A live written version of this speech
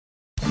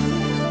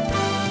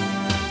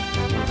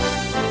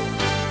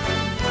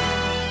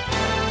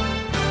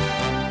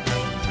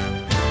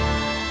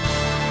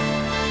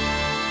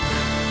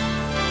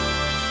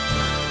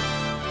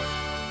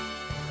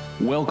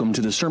Welcome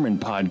to the Sermon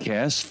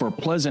Podcast for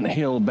Pleasant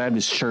Hill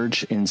Baptist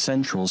Church in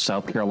Central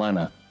South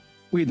Carolina.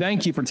 We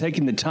thank you for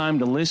taking the time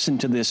to listen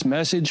to this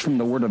message from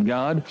the Word of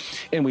God,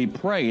 and we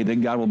pray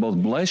that God will both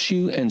bless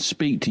you and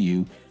speak to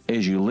you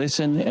as you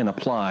listen and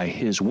apply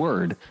His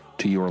Word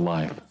to your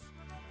life.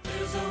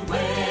 There's a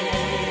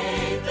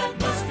weight that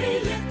must be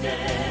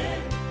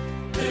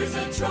lifted. There's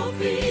a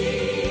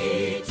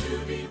trophy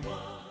to be won.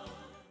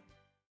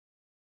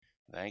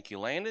 Thank you,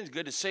 Landon.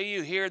 Good to see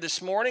you here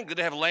this morning. Good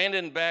to have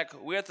Landon back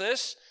with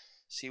us.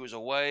 He was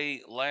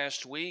away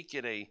last week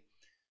at a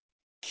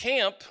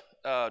camp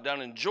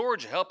down in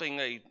Georgia, helping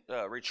a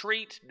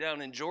retreat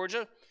down in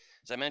Georgia.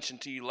 As I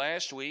mentioned to you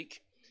last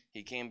week,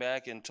 he came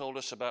back and told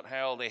us about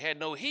how they had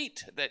no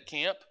heat at that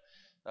camp,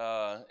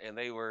 and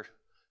they were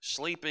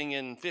sleeping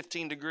in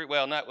 15 degrees.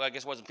 I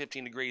guess it wasn't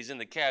 15 degrees in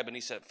the cabin.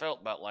 He said it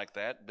felt about like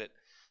that, but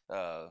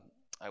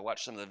I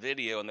watched some of the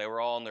video, and they were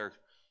all in their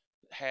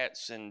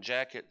hats and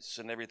jackets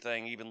and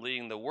everything, even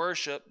leading the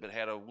worship, but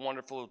had a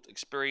wonderful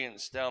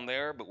experience down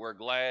there. But we're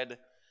glad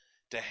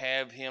to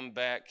have him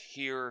back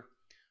here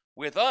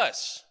with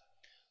us.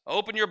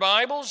 Open your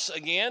Bibles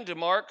again to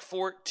Mark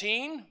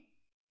 14,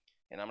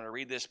 and I'm going to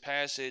read this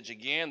passage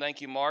again.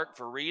 Thank you, Mark,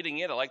 for reading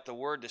it. I like the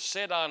word to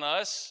sit on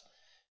us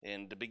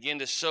and to begin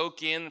to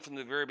soak in from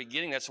the very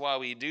beginning. That's why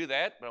we do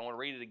that, but I want to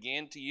read it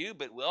again to you.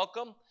 But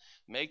welcome.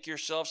 Make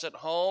yourselves at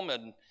home,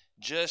 and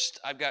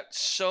I've got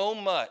so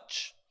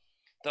much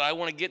that I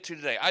want to get to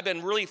today. I've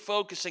been really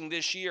focusing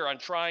this year on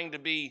trying to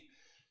be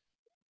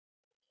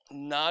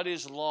not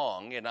as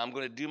long, and I'm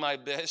going to do my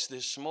best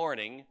this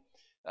morning.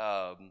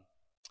 But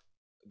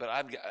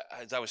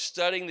as I was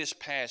studying this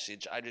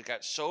passage, I just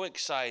got so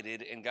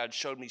excited, and God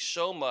showed me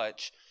so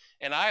much.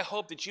 And I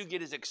hope that you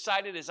get as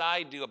excited as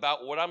I do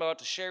about what I'm about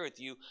to share with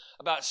you,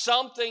 about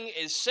something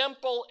as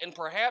simple and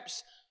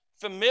perhaps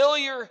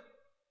familiar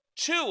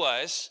to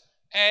us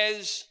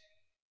as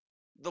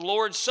the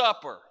Lord's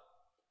Supper,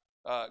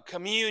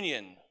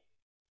 communion,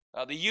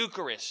 the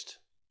Eucharist,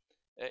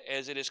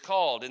 as it is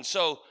called. And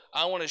so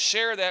I want to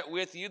share that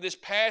with you, this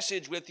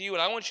passage with you,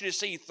 and I want you to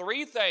see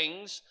three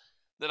things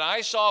that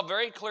I saw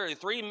very clearly,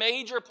 three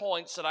major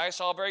points that I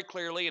saw very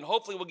clearly, and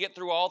hopefully we'll get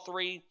through all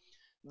three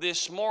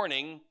this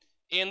morning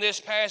in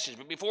this passage.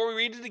 But before we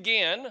read it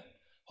again,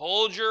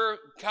 hold your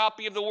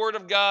copy of the Word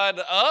of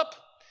God up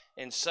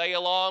and say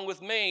along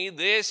with me,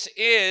 "This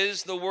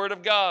is the Word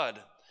of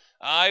God.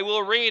 I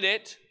will read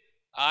it,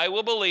 I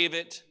will believe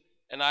it,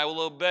 and I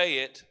will obey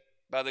it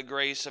by the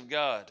grace of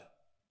God."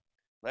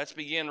 Let's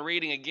begin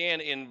reading again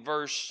in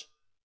verse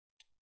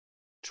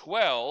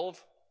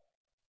 12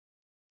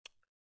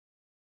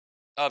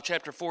 of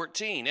chapter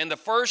 14. And the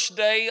first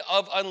day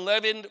of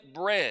unleavened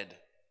bread.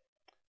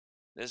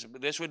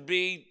 This would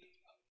be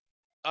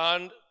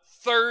on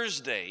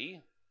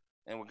Thursday.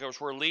 And of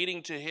course, we're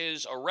leading to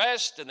his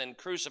arrest and then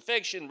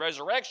crucifixion,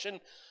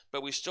 resurrection,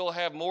 but we still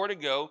have more to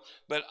go.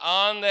 But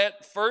on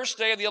that first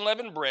day of the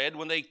unleavened bread,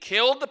 when they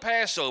killed the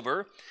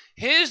Passover,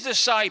 his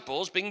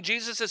disciples, being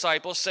Jesus'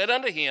 disciples, said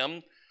unto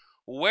him,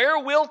 "Where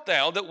wilt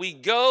thou that we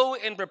go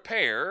and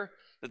prepare,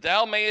 that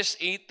thou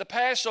mayest eat the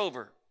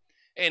Passover?"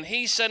 And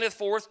he sendeth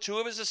forth two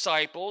of his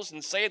disciples,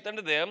 and saith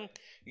unto them,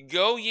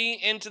 "Go ye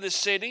into the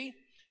city,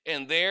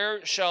 and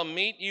there shall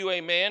meet you a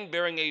man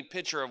bearing a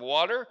pitcher of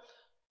water.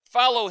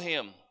 Follow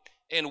him.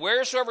 And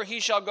wheresoever he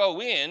shall go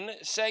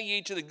in, say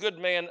ye to the good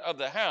man of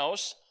the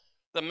house,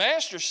 The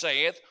master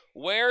saith,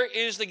 Where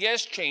is the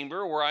guest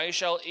chamber where I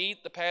shall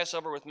eat the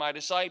Passover with my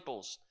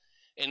disciples?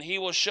 And he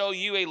will show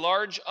you a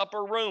large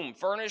upper room,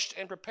 furnished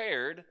and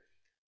prepared.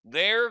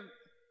 There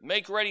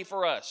make ready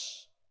for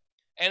us."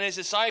 And his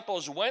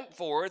disciples went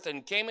forth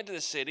and came into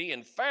the city,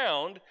 and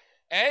found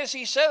as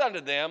he said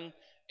unto them,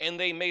 and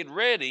they made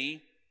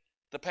ready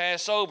the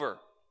Passover.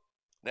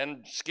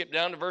 Then skip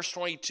down to verse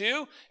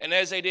 22. And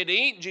as they did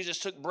eat, Jesus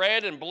took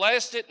bread and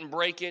blessed it and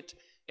brake it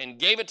and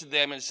gave it to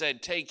them and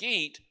said, "Take,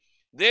 eat,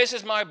 this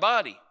is my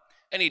body."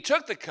 And he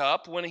took the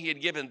cup. When he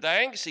had given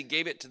thanks, he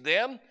gave it to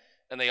them,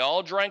 and they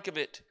all drank of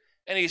it.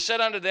 And he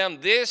said unto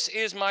them, "This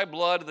is my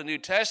blood of the New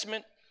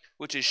Testament,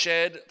 which is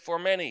shed for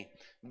many.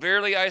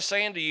 Verily I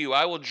say unto you,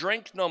 I will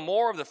drink no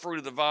more of the fruit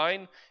of the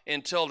vine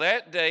until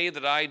that day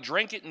that I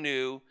drink it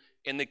new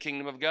in the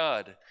kingdom of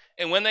God."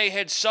 And when they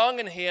had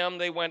sung an hymn,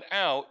 they went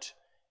out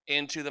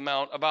into the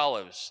Mount of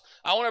Olives.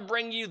 I want to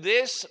bring you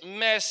this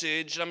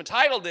message, and I'm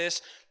entitled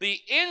this,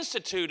 "The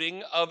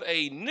Instituting of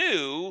a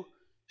New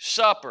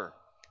Supper."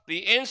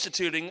 The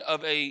instituting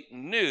of a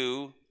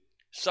new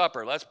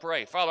supper. Let's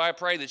pray. Father, I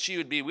pray that you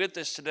would be with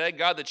us today.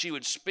 God, that you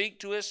would speak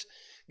to us.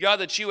 God,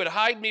 that you would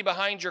hide me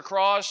behind your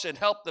cross and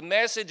help the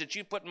message that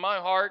you put in my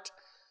heart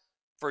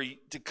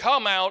to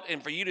come out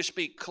and for you to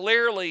speak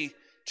clearly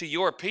to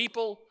your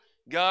people.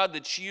 God,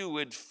 that you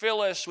would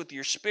fill us with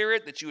your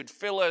Spirit, that you would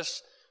fill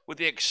us with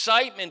the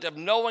excitement of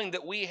knowing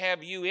that we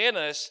have you in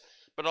us,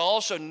 but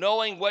also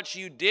knowing what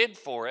you did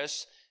for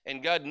us,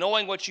 and God,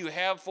 knowing what you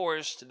have for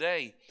us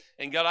today.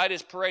 And God, I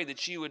just pray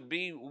that you would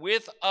be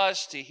with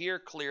us to hear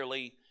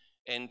clearly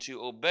and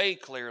to obey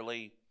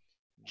clearly,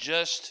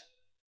 just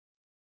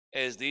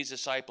as these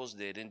disciples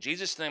did. In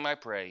Jesus' name I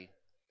pray,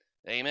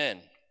 Amen.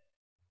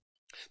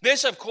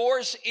 This, of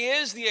course,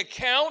 is the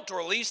account,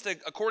 or at least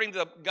according to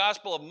the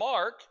Gospel of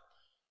Mark,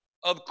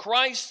 of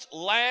Christ's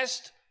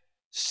last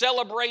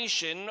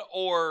celebration,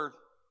 or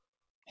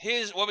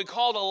his what we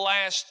call the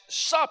Last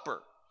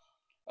Supper.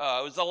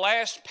 It was the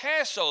last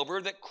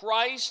Passover that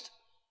Christ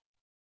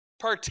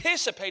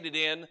participated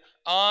in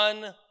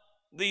on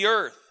the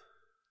earth.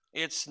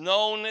 It's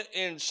known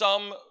in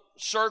some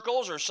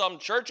circles or some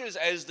churches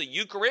as the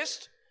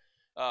Eucharist.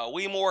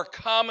 We more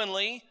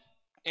commonly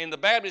in the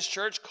Baptist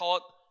Church call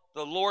it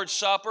the Lord's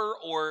Supper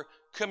or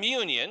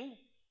communion.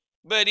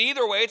 But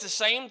either way, it's the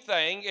same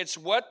thing. It's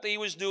what he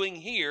was doing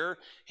here.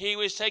 He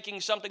was taking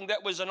something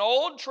that was an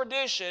old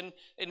tradition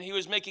and he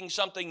was making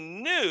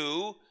something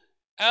new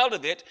out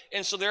of it,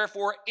 and so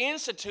therefore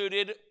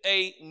instituted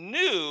a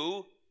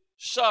new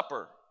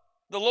supper,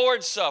 the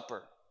Lord's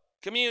Supper,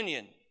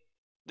 communion,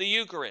 the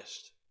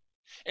Eucharist.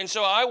 And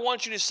so I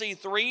want you to see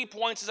 3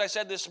 points, as I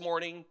said this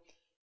morning,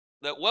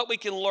 that what we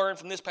can learn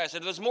from this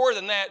passage. There's more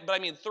than that, but I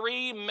mean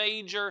 3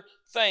 major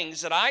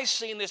things that I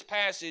see in this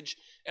passage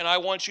and I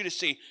want you to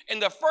see.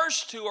 And the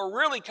first 2 are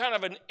really kind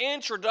of an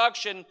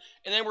introduction,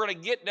 and then we're going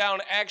to get down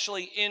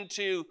actually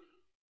into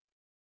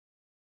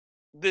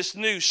this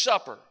new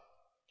supper.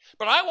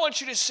 But I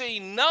want you to see,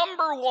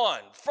 number 1,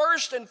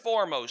 first and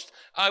foremost,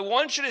 I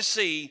want you to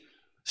see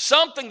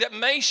something that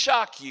may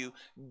shock you.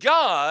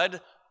 God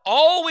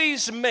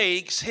always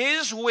makes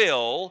his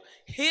will,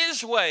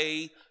 his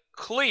way,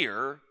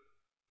 clear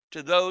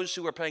to those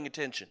who are paying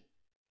attention.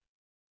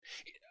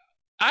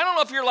 I don't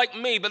know if you're like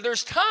me, but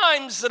there's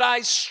times that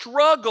I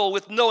struggle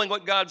with knowing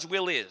what God's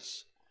will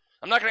is.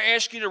 I'm not going to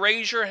ask you to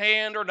raise your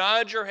hand or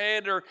nod your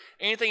head or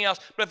anything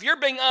else. But if you're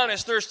being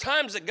honest, there's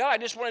times that, God, I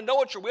just want to know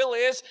what your will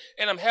is,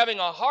 and I'm having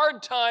a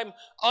hard time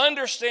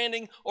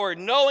understanding or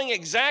knowing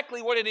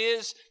exactly what it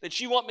is that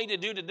you want me to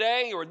do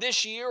today or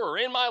this year or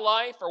in my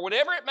life or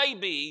whatever it may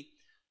be.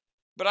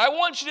 But I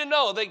want you to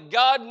know that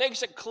God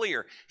makes it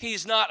clear.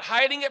 He's not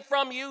hiding it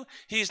from you.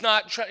 He's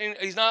not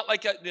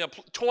like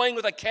toying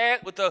with a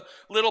cat with a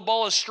little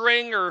ball of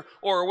string or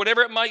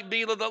whatever it might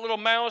be, the little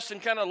mouse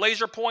and kind of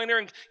laser pointer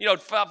and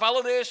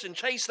follow this and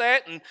chase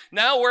that and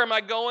now where am I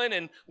going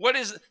and what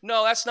is it?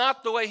 No, that's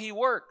not the way he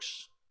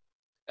works.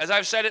 As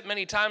I've said it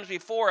many times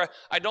before,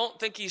 I don't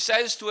think he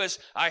says to us,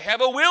 I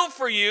have a will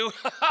for you.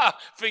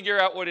 Figure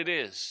out what it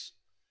is.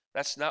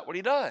 That's not what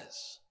he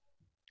does.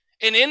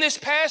 And in this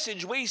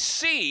passage, we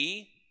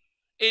see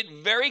it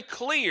very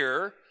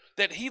clear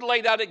that he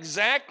laid out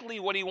exactly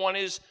what he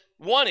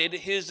wanted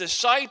his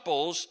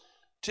disciples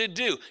to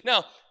do.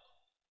 Now,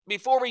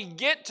 before we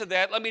get to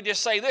that, let me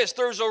just say this.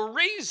 There's a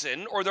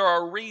reason, or there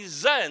are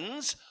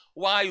reasons,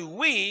 why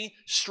we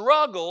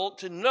struggle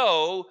to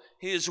know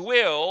his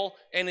will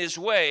and his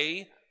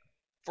way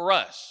for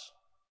us.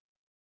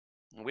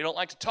 We don't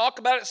like to talk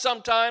about it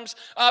sometimes.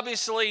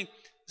 Obviously,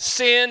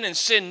 sin and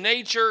sin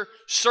nature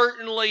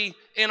certainly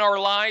in our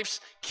lives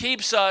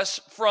keeps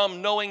us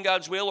from knowing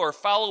God's will or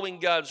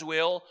following God's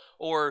will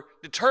or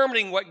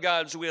determining what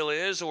God's will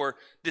is or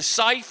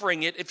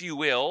deciphering it, if you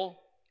will,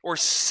 or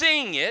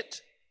seeing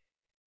it.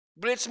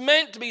 But it's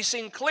meant to be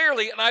seen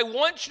clearly, and I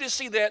want you to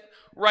see that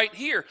right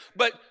here.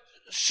 But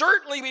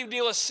certainly we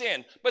deal with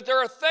sin. But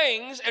there are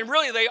things, and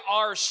really they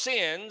are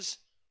sins,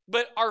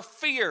 but our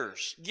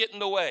fears get in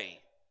the way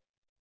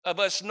of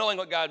us knowing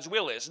what God's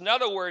will is. In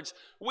other words,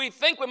 we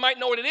think we might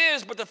know what it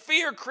is, but the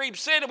fear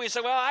creeps in and we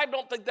say, well, I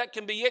don't think that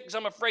can be it because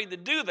I'm afraid to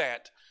do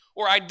that.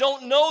 Or I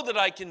don't know that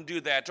I can do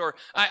that. Or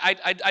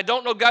I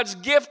don't know God's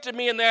gift to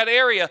me in that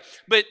area.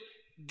 But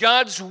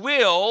God's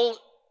will,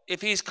 if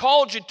he's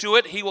called you to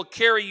it, he will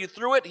carry you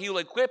through it. He will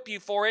equip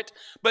you for it.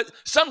 But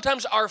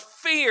sometimes our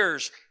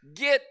fears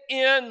get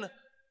in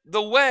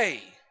the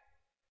way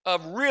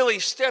of really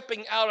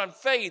stepping out on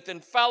faith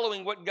and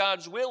following what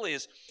God's will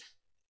is.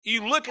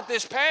 You look at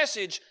this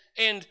passage,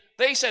 and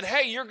they said,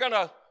 hey, you're going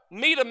to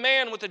meet a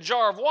man with a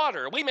jar of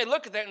water. We may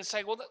look at that and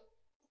say, well,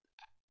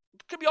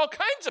 it could be all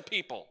kinds of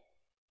people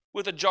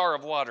with a jar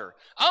of water.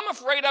 I'm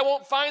afraid I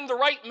won't find the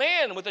right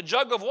man with a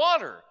jug of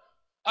water.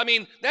 I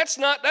mean, that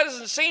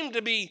doesn't seem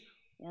to be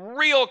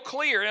real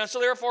clear. And so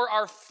therefore,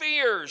 our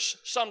fears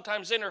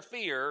sometimes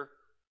interfere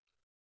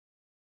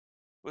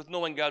with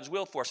knowing God's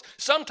will for us.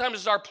 Sometimes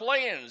it's our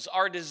plans,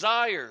 our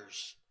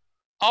desires,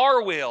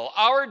 our will,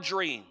 our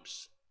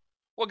dreams.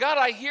 Well, God,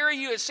 I hear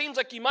you. It seems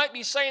like you might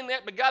be saying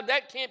that, but God,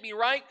 that can't be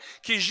right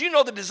because you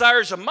know the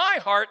desires of my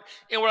heart,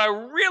 and what I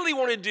really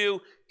want to do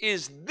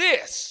is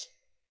this.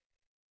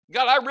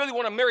 God, I really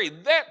want to marry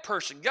that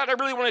person. God, I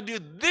really want to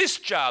do this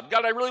job.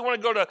 God, I really want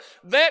to go to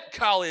that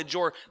college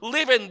or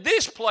live in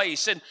this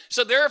place. And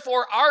so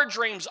therefore, our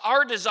dreams,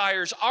 our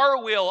desires,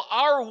 our will,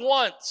 our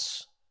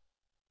wants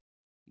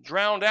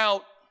drowned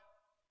out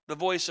the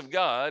voice of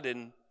God,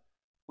 and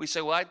we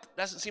say, well, that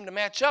doesn't seem to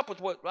match up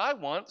with what I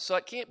want, so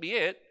that can't be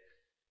it.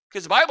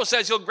 Because the Bible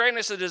says he'll grant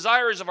us the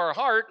desires of our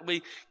heart.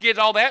 We get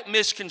all that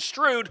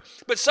misconstrued.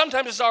 But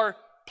sometimes it's our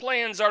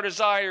plans, our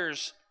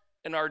desires,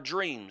 and our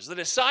dreams. The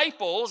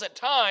disciples at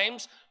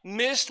times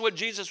missed what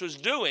Jesus was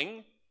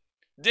doing.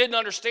 didn't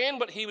understand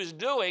what he was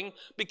doing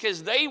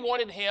because they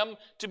wanted him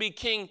to be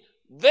king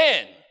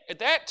then, at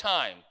that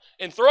time,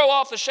 and throw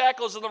off the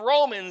shackles of the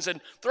Romans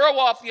and throw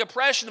off the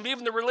oppression of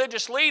even the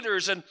religious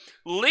leaders and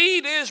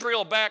lead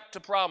Israel back to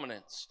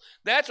prominence.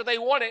 That's what they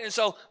wanted, and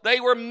so they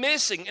were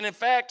missing. And in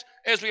fact,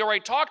 as we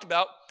already talked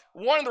about,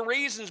 one of the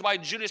reasons why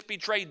Judas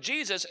betrayed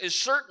Jesus is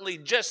certainly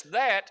just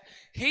that.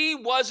 He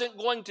wasn't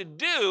going to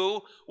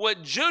do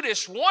what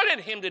Judas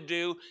wanted him to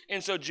do,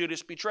 and so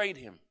Judas betrayed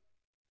him.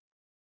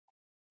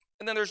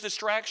 And then there's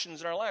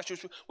distractions in our lives.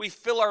 We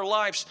fill our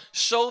lives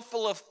so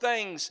full of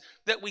things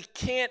that we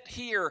can't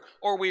hear,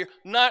 or we're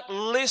not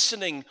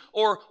listening,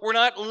 or we're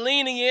not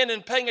leaning in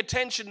and paying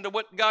attention to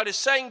what God is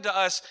saying to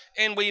us,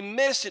 and we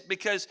miss it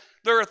because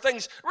there are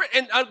things,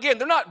 and again,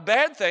 they're not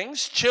bad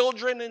things,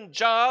 children and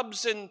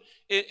jobs and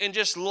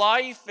just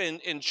life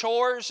and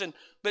chores,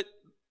 but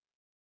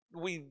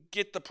we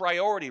get the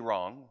priority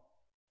wrong.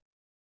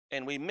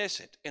 And we miss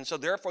it. And so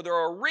therefore there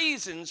are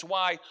reasons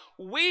why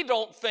we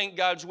don't think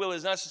God's will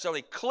is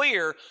necessarily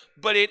clear,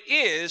 but it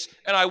is,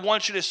 and I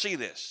want you to see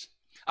this.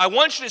 I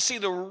want you to see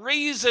the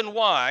reason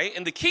why,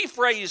 and the key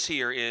phrase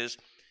here is,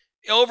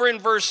 over in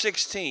verse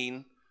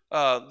 16,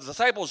 the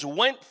disciples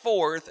went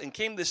forth and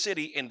came to the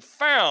city and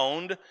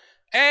found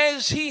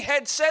as he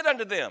had said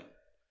unto them.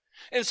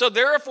 And so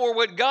therefore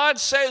what God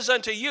says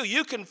unto you,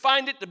 you can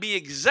find it to be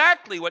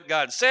exactly what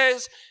God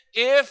says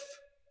if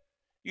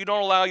you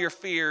don't allow your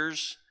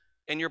fears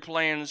and your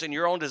plans and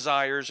your own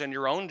desires and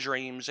your own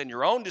dreams and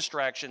your own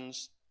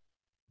distractions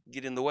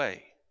get in the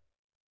way.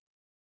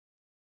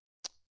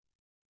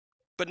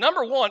 But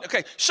number one,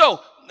 okay,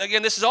 so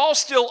again, this is all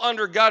still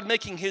under God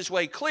making his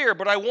way clear,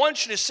 but I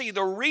want you to see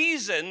the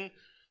reason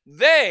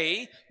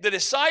the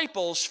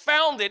disciples,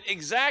 found it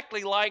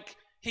exactly like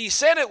he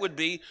said it would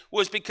be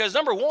was because,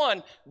 number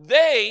one,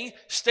 they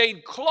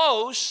stayed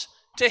close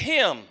to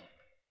him.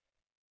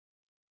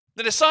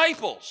 The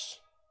disciples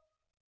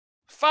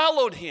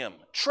followed him,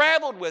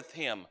 traveled with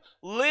him,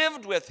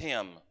 lived with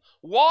him,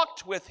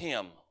 walked with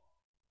him,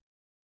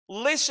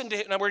 listened to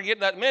him. Now, we're going to get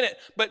to that in a minute.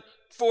 But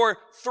for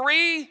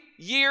 3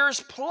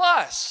 years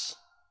plus,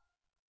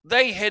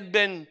 they had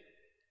been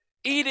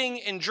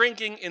eating and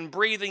drinking and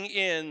breathing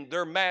in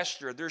their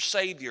master, their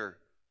Savior,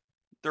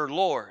 their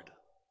Lord,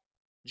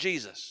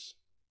 Jesus.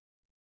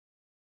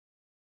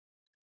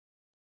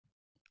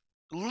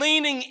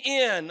 Leaning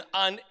in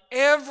on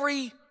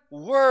every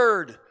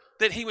word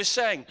that he was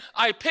saying.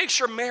 I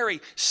picture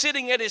Mary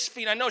sitting at his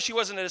feet. I know she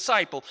wasn't a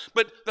disciple,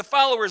 but the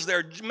followers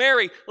there,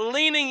 Mary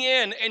leaning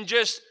in and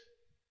just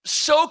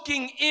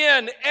soaking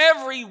in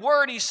every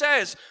word he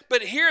says.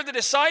 But here the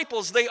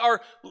disciples, they are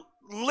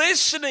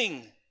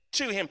listening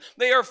to him.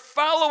 They are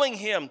following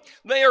him.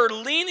 They are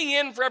leaning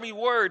in for every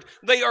word.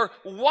 They are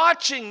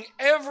watching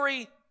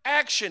every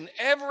action,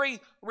 every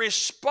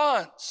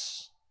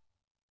response.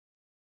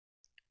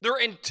 Their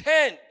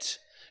intent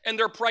and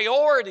their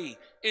priority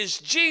is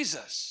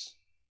Jesus.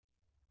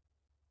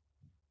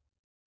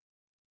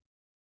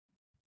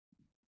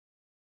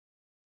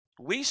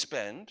 We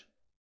spend,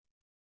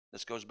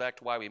 this goes back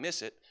to why we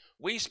miss it,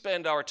 we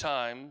spend our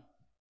time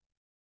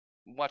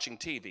watching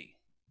TV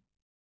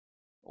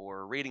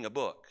or reading a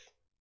book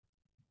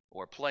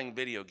or playing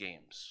video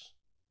games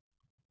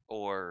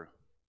or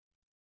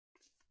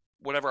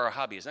whatever our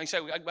hobby is. And you say,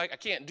 I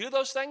can't do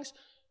those things?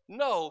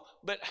 No,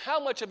 but how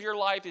much of your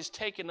life is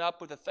taken up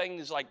with the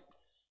things like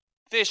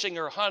fishing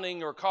or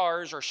hunting or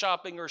cars or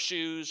shopping or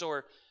shoes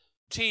or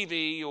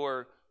TV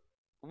or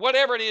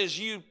whatever it is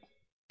we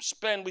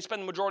spend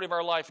the majority of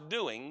our life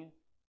doing,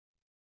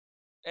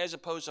 as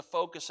opposed to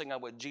focusing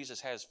on what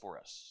Jesus has for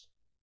us?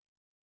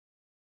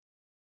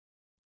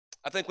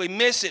 I think we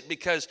miss it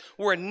because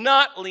we're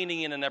not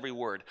leaning in on every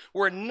word.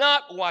 We're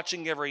not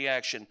watching every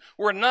action.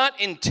 We're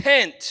not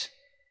intent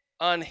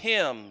on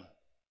him.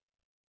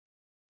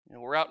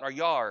 We're out in our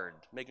yard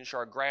making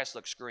sure our grass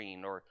looks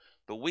green or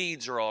the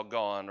weeds are all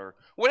gone or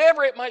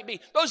whatever it might be.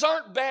 Those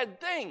aren't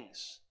bad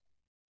things,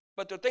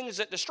 but they're things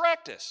that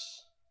distract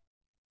us.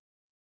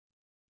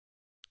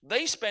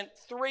 They spent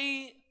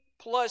 3+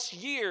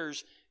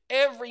 years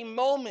every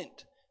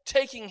moment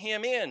taking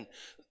him in.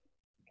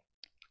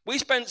 I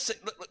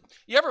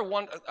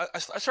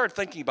started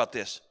thinking about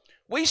this.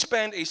 We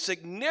spend a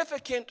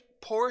significant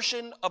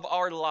portion of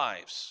our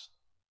lives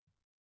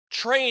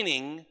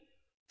training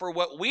for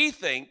what we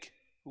think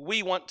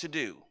we want to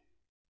do.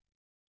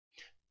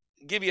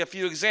 I'll give you a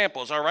few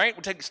examples, all right?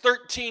 It takes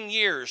 13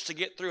 years to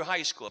get through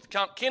high school. If you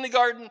count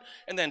kindergarten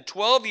and then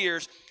 12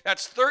 years,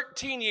 that's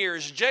 13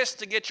 years just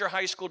to get your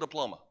high school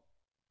diploma.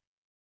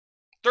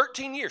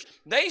 13 years.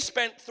 They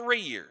spent 3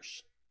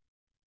 years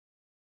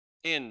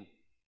in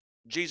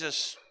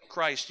Jesus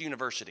Christ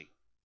University.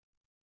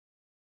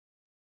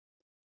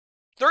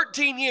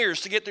 13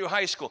 years to get through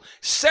high school.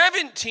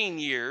 17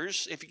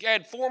 years, if you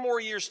add 4 more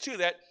years to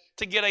that,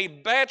 to get a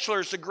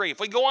bachelor's degree. If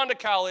we go on to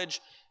college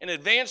and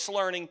advanced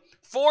learning,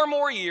 4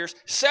 more years,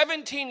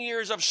 17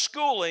 years of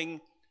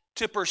schooling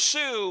to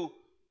pursue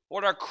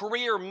what our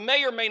career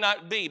may or may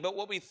not be, but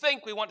what we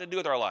think we want to do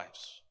with our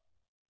lives.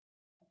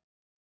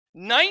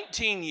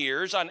 19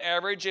 years on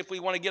average if we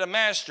want to get a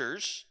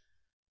master's,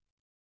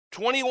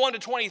 21 to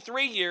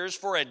 23 years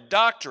for a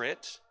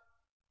doctorate,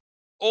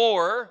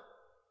 or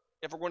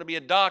if we're going to be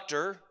a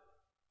doctor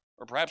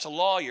or perhaps a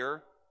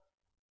lawyer,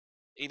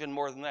 even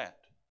more than that.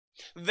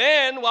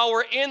 Then, while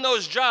we're in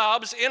those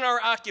jobs, in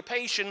our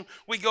occupation,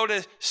 we go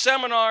to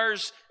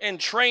seminars and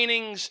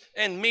trainings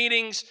and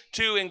meetings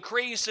to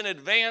increase and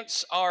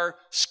advance our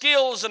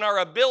skills and our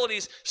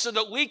abilities so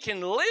that we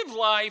can live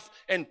life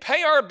and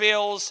pay our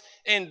bills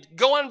and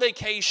go on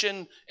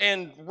vacation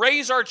and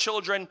raise our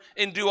children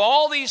and do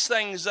all these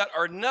things that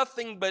are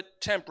nothing but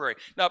temporary.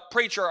 Now,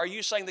 preacher, are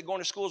you saying that going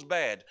to school is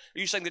bad? Are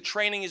you saying that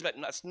training is bad?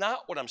 No, that's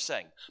not what I'm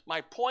saying. My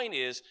point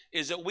is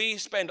that we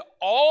spend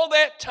all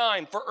that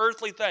time for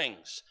earthly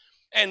things,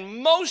 and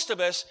most of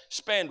us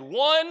spend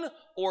 1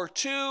 or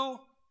 2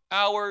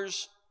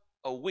 hours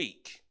a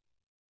week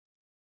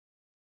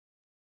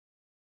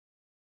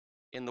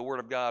in the Word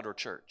of God or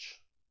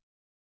church.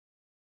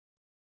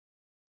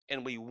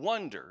 And we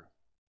wonder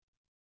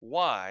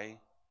why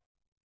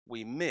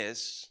we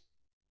miss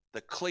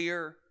the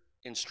clear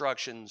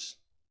instructions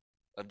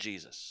of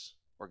Jesus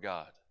or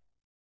God.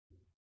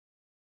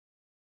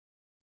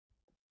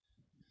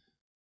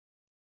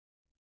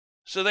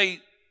 So they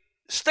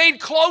stayed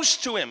close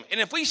to him. And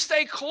if we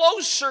stay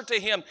closer to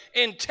him,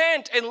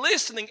 intent and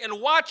listening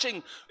and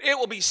watching, it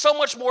will be so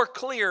much more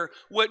clear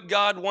what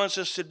God wants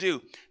us to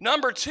do.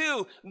 Number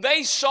 2,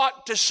 they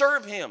sought to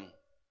serve him.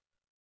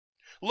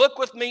 Look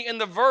with me in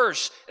the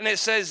verse, and it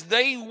says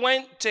they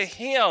went to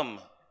him.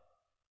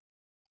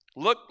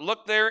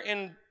 Look there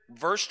in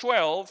verse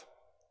 12.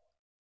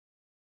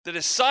 The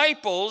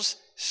disciples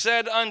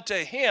said unto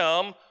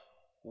him,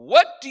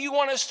 "What do you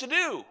want us to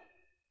do?"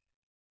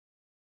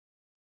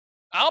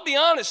 I'll be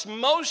honest,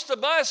 most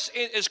of us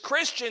as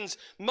Christians,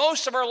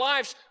 most of our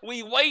lives,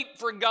 we wait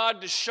for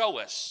God to show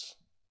us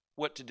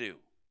what to do.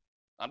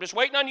 I'm just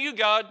waiting on you,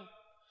 God.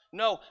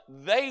 No,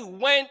 they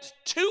went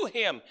to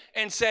him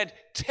and said,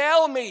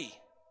 "Tell me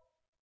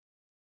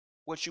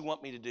what you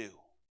want me to do."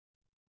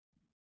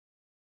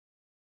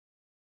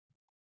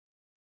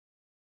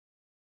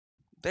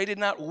 They did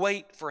not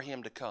wait for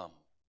him to come.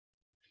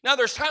 Now,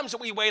 there's times that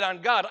we wait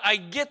on God. I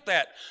get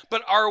that.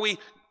 But are we...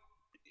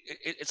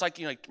 It's like,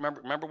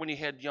 remember when you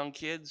had young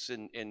kids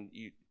and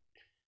you...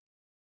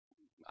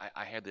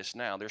 I had this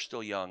now. They're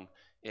still young.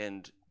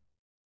 And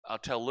I'll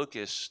tell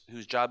Lucas,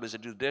 whose job is to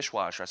do the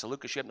dishwasher. I said,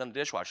 "Lucas, you haven't done the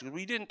dishwasher." He goes, "Well,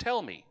 you didn't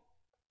tell me."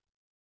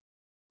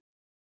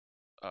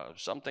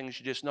 Some things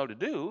you just know to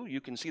do.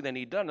 You can see they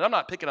need done. And I'm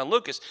not picking on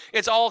Lucas.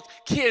 It's all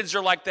kids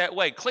are like that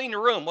way. Clean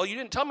your room. "Well, you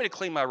didn't tell me to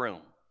clean my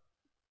room."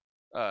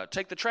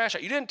 Take the trash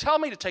out. "You didn't tell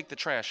me to take the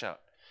trash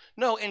out."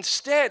 No,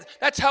 instead,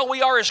 that's how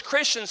we are as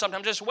Christians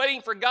sometimes, just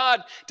waiting for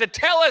God to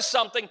tell us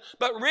something.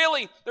 But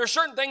really, there are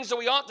certain things that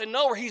we ought to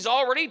know where he's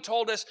already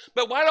told us.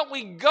 But why don't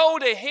we go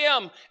to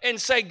him and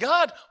say,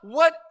 "God,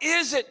 what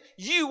is it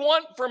you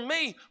want from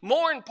me?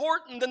 More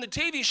important than the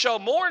TV show,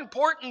 more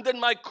important than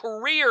my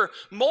career,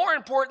 more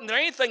important than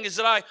anything is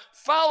that I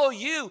follow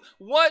you.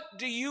 What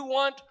do you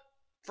want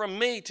from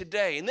me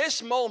today, in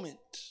this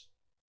moment?"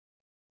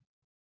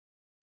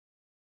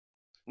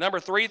 Number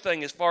 3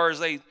 thing, as far as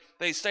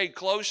they stayed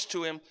close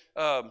to him,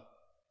 or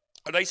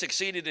they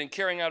succeeded in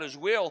carrying out his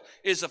will,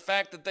 is the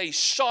fact that they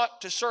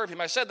sought to serve him.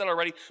 I said that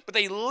already, but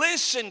they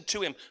listened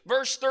to him.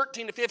 Verse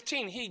 13 to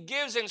 15, he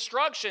gives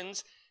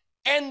instructions,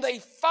 and they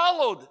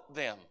followed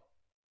them.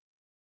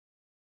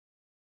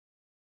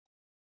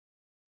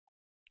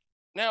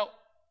 Now,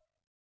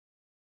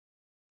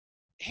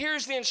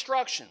 here's the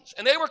instructions,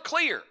 and they were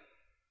clear.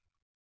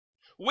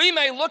 We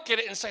may look at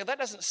it and say, that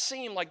doesn't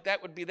seem like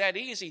that would be that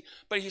easy.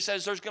 But he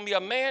says there's going to be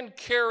a man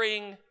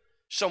carrying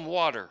some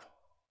water,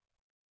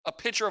 a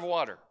pitcher of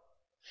water.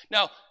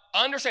 Now,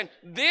 understand,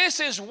 this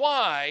is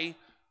why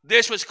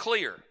this was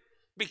clear.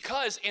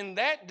 Because in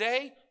that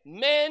day,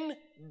 men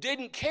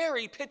didn't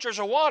carry pitchers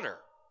of water.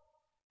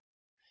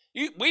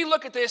 We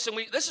look at this, and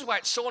this is why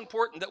it's so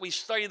important that we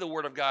study the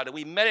Word of God, and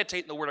we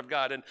meditate in the Word of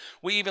God, and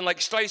we even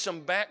study some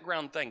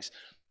background things.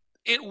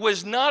 It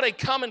was not a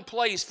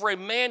commonplace for a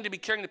man to be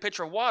carrying the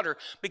pitcher of water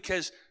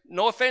because,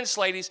 no offense,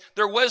 ladies,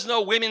 there was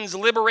no women's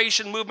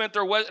liberation movement.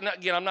 There was, and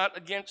again, I'm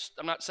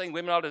not saying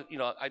women ought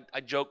to, I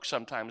joke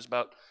sometimes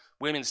about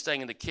women staying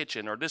in the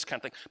kitchen or this kind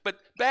of thing. But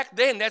back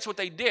then, that's what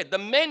they did. The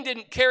men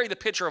didn't carry the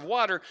pitcher of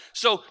water.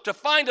 So to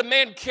find a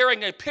man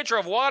carrying a pitcher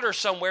of water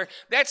somewhere,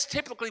 that's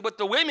typically what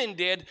the women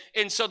did.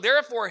 And so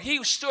therefore,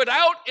 he stood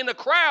out in the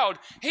crowd.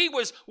 He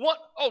was,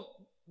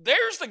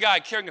 there's the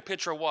guy carrying a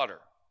pitcher of water.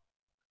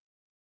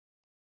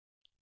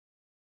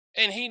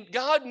 And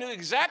God knew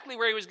exactly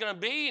where he was going to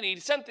be, and he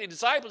sent the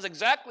disciples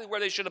exactly where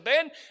they should have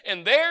been.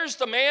 And there's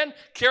the man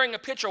carrying a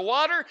pitcher of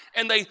water,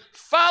 and they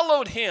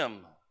followed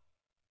him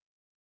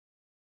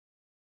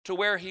to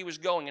where he was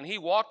going. And he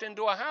walked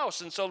into a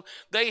house, and so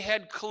they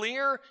had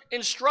clear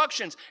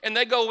instructions. And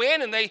they go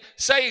in, and they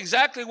say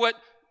exactly what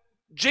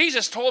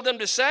Jesus told them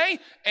to say,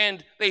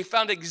 and they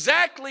found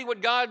exactly what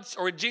God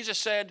or Jesus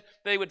said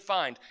they would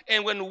find.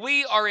 And when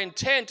we are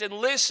intent and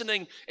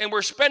listening and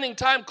we're spending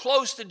time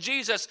close to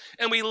Jesus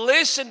and we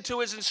listen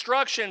to his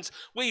instructions,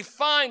 we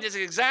find is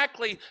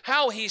exactly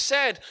how he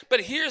said.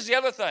 But here's the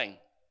other thing.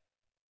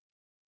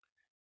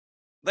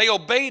 They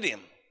obeyed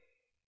him.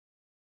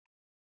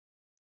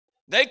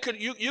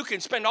 You can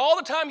spend all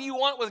the time you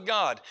want with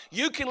God.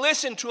 You can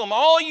listen to him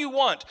all you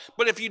want.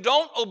 But if you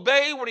don't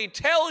obey what he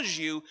tells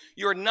you,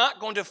 you're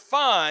not going to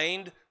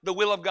find the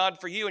will of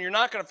God for you. And you're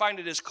not going to find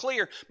it as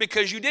clear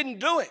because you didn't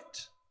do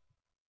it.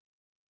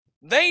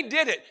 They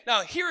did it.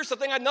 Now, here's the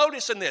thing I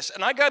noticed in this.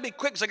 And I got to be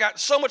quick because I got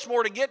so much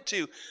more to get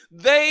to.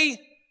 They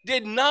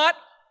did not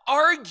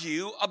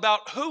argue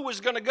about who was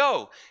going to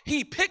go.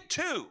 He picked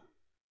 2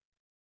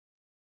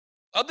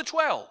 of the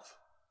 12.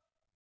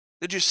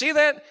 Did you see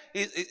that?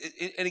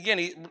 And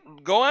again,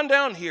 go on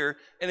down here,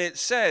 and it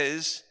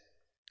says,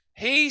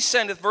 he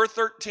sendeth, verse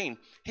 13,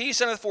 he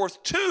sendeth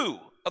forth 2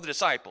 of the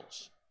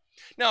disciples.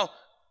 Now,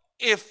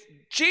 if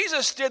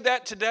Jesus did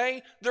that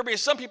today, there'd be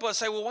some people that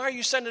say, well, why are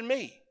you sending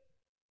me?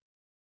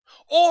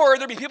 Or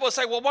there'd be people that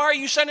say, well, why are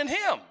you sending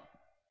him?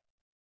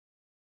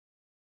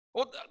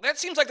 Well, that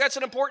seems like that's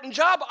an important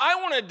job. I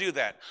want to do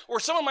that. Or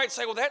someone might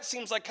say, well, that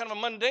seems like kind of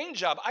a mundane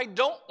job. I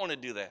don't want to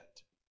do that.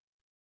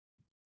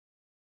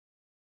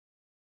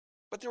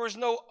 But there was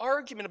no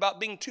argument about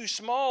being too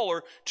small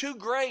or too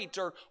great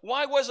or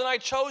why wasn't I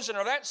chosen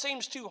or that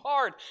seems too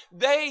hard.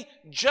 They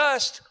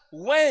just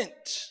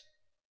went.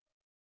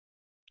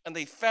 And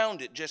they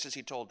found it just as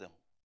he told them.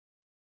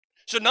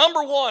 So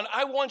number one,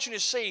 I want you to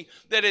see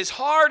that as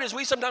hard as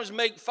we sometimes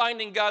make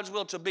finding God's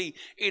will to be,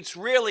 it's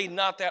really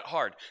not that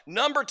hard.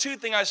 Number 2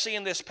 thing I see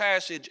in this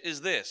passage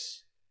is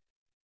this.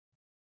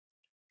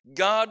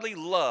 Godly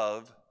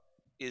love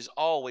is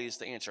always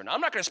the answer. Now,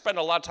 I'm not going to spend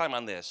a lot of time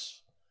on this.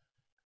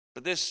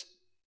 But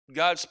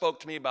God spoke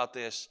to me about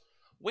this.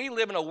 We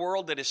live in a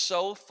world that is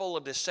so full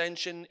of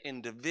dissension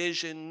and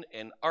division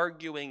and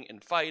arguing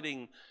and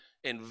fighting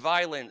and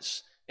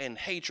violence and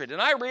hatred. And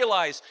I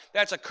realize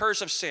that's a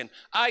curse of sin.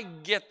 I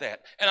get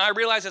that. And I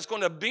realize it's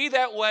going to be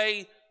that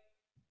way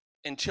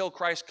until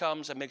Christ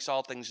comes and makes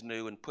all things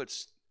new and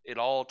puts it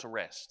all to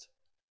rest.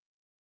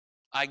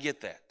 I get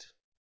that.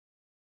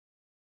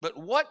 But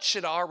what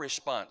should our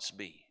response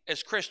be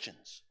as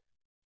Christians?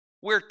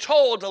 We're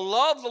told to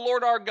love the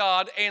Lord our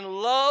God and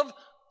love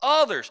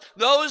others.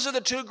 Those are the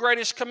 2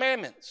 greatest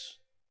commandments.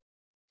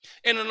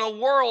 And in a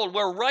world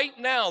where right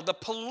now the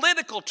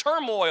political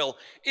turmoil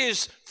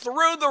is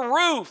through the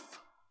roof,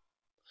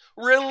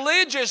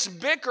 religious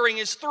bickering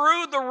is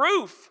through the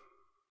roof.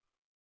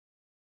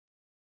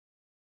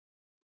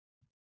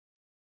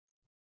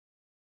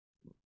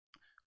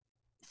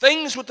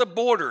 Things with the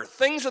border,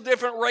 things with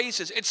different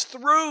races, it's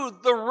through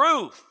the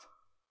roof.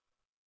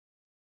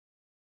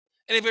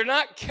 And if you're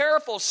not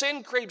careful,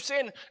 sin creeps in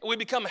and we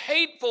become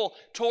hateful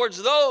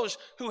towards those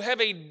who have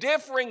a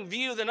differing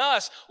view than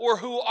us or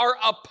who are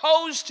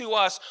opposed to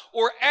us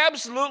or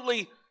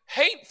absolutely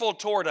hateful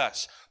toward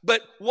us.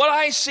 But what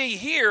I see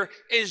here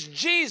is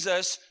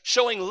Jesus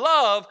showing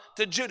love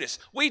to Judas.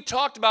 We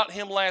talked about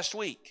him last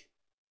week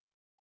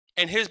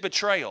and his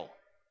betrayal.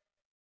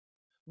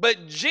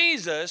 But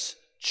Jesus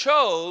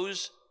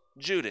chose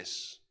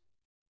Judas.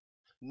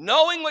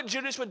 Knowing what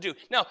Judas would do.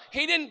 Now,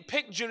 he didn't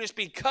pick Judas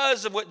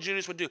because of what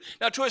Judas would do.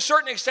 Now, to a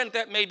certain extent,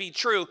 that may be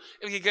true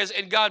because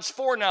in God's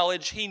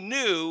foreknowledge, he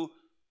knew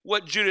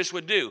what Judas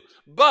would do.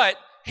 But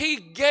he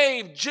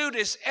gave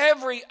Judas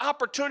every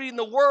opportunity in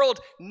the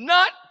world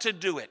not to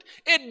do it.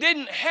 It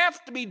didn't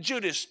have to be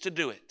Judas to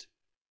do it.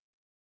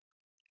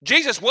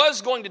 Jesus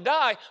was going to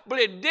die, but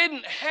it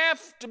didn't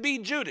have to be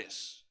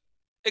Judas.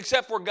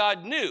 Except for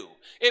God knew.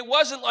 It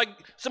wasn't like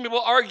some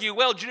people argue,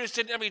 well, Judas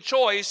didn't have any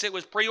choice. It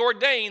was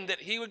preordained that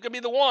he was going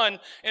to be the one,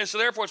 and so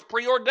therefore it's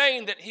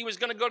preordained that he was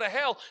going to go to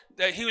hell,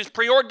 that he was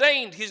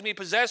preordained he's going to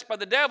be possessed by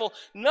the devil.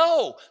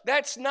 No,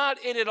 that's not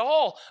it at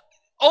all.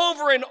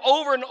 Over and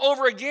over and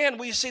over again,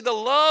 we see the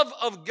love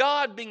of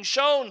God being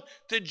shown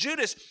to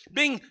Judas,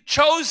 being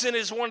chosen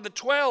as one of the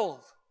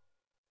 12.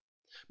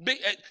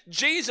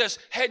 Jesus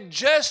had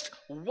just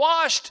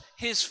washed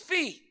his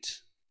feet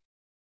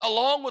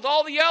along with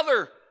all the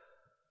other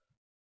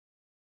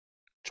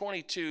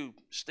 22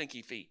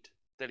 stinky feet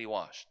that he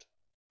washed,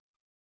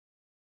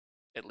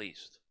 at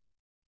least,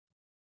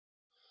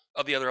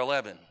 of the other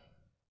 11.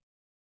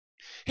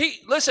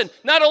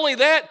 Not only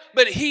that,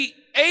 but he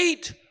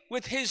ate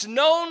with his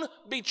known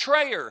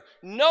betrayer,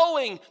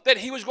 knowing that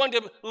he was going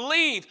to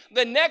leave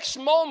the next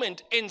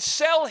moment and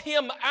sell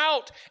him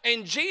out.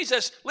 And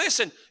Jesus,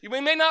 listen,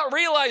 we may not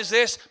realize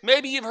this,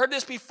 maybe you've heard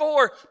this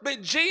before,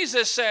 but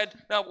Jesus said,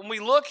 now when we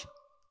look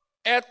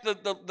at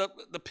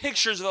the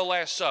pictures of the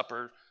Last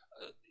Supper,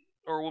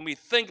 or when we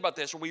think about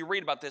this, or we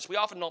read about this, we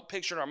often don't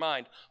picture in our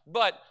mind,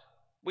 but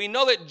we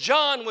know that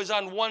John was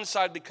on one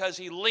side because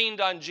he leaned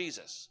on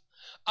Jesus.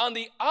 On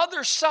the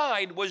other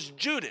side was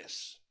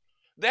Judas,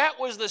 That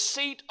was the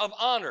seat of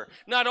honor.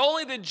 Not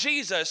only did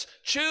Jesus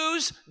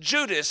choose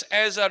Judas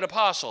as an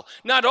apostle,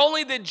 not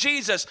only did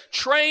Jesus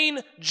train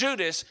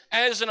Judas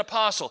as an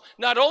apostle,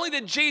 not only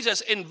did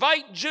Jesus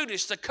invite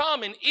Judas to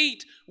come and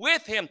eat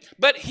with him,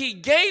 but he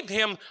gave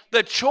him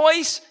the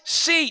choice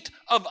seat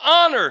of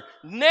honor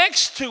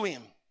next to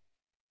him.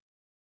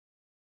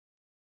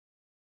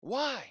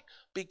 Why?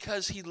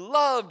 Because he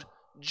loved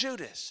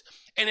Judas.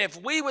 And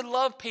if we would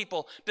love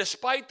people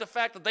despite the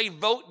fact that they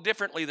vote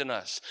differently than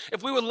us,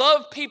 if we would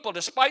love people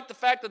despite the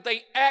fact that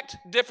they act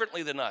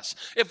differently than us,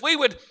 if we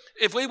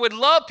would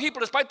love people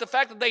despite the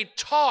fact that they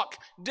talk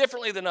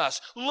differently than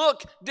us,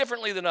 look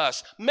differently than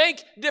us,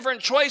 make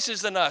different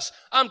choices than us,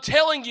 I'm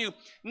telling you,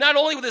 not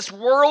only would this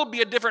world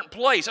be a different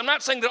place, I'm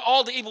not saying that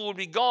all the evil would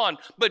be gone,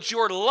 but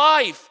your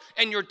life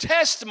and your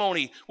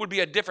testimony would be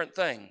a different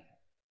thing.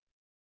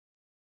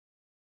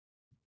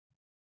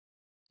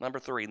 Number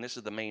 3, and this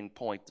is the main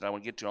point that I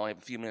want to get to. I only have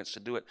a few minutes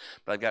to do it,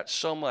 but I've got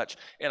so much.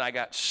 And I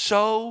got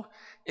so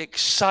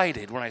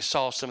excited when I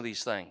saw some of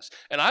these things.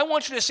 And I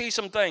want you to see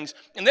some things.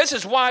 And this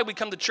is why we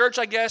come to church,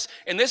 I guess.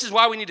 And this is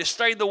why we need to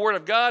study the Word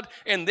of God.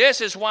 And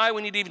this is why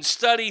we need to even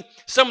study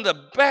some of the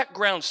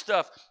background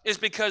stuff, is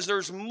because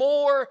there's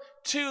more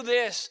to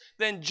this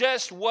than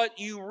just what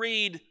you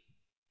read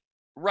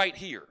right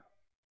here.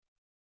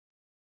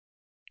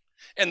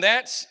 And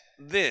that's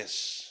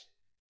this.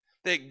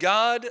 That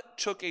God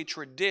took a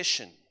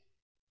tradition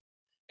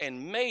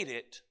and made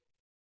it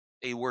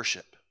a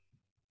worship.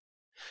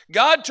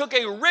 God took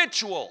a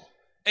ritual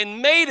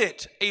and made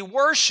it a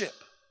worship.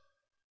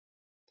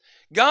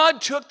 God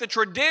took the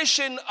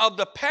tradition of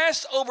the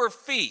Passover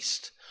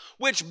feast,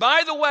 which,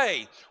 by the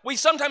way, we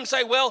sometimes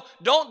say, well,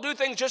 don't do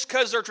things just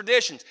because they're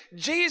traditions.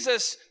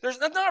 Jesus,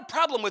 there's not a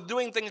problem with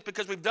doing things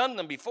because we've done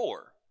them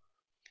before.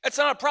 That's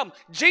not a problem.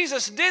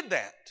 Jesus did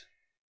that.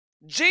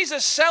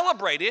 Jesus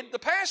celebrated the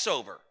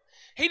Passover.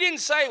 He didn't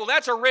say, well,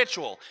 that's a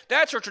ritual.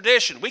 That's a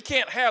tradition. We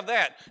can't have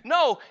that.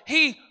 No,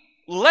 he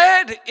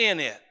led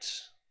in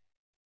it.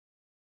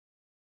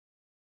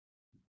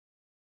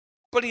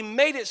 But he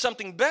made it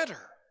something better,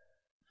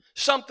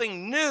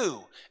 something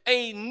new,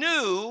 a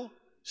new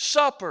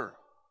supper.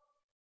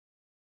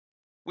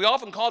 We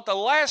often call it the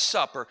Last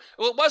Supper.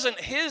 Well, it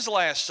wasn't his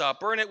Last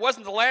Supper, and it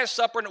wasn't the Last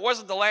Supper, and it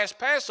wasn't the last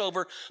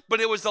Passover,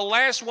 but it was the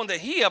last one that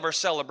he ever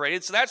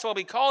celebrated, so that's why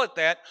we call it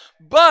that.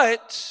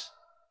 But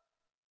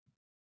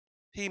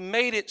he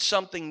made it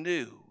something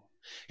new.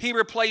 He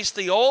replaced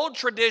the old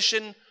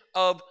tradition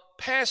of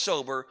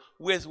Passover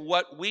with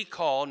what we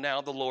call now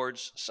the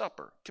Lord's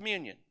Supper,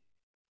 communion.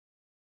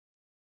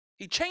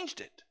 He changed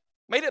it,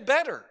 made it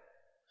better.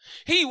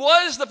 He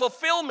was the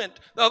fulfillment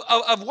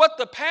of what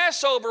the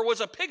Passover was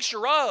a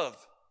picture of.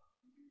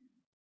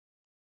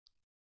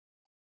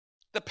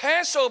 The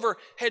Passover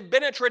had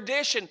been a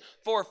tradition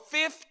for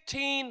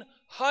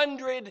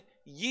 1,500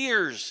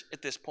 years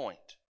at this point.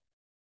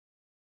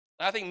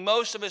 I think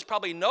most of us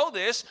probably know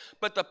this,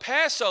 but the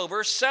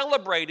Passover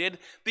celebrated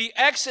the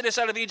exodus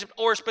out of Egypt,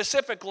 or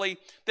specifically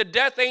the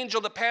death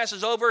angel that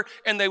passes over,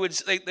 and they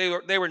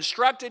were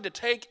instructed to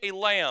take a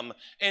lamb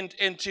and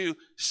to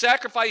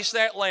sacrifice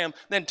that lamb,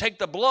 then take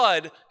the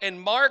blood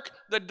and mark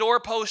the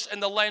doorpost and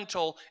the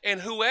lintel,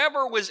 and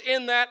whoever was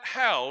in that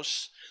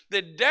house,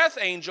 the death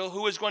angel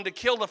who was going to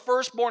kill the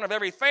firstborn of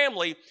every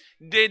family,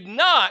 did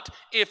not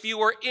if you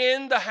were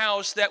in the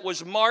house that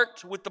was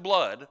marked with the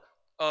blood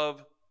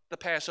of the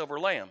Passover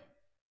lamb.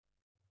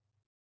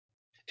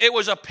 It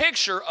was a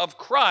picture of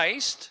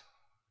Christ,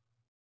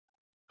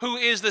 who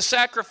is the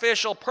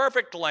sacrificial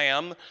perfect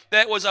lamb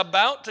that was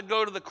about to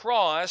go to the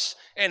cross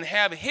and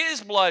have his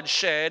blood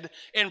shed.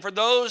 And for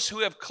those who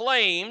have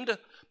claimed,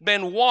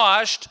 been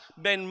washed,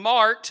 been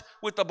marked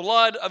with the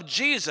blood of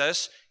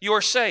Jesus,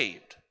 you're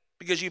saved.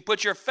 Because you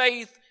put your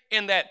faith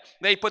in that.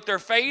 They put their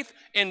faith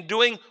in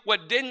doing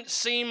what didn't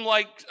seem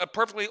like a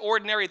perfectly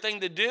ordinary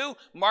thing to do,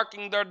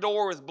 marking their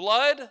door with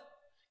blood.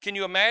 Can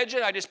you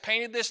imagine? I just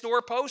painted this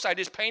doorpost. I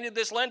just painted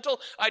this lintel.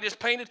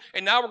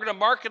 And now we're going to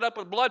mark it up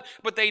with blood.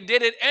 But they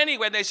did it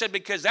anyway. They said,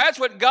 because that's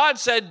what God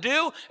said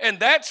do, and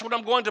that's what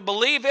I'm going to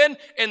believe in.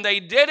 And they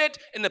did it,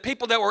 and the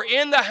people that were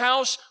in the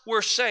house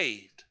were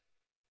saved.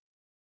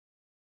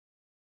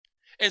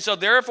 And so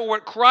therefore,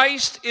 what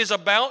Christ is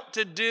about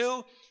to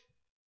do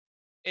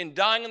in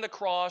dying on the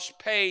cross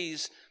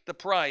pays the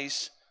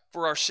price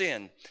for our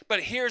sin.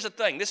 But here's the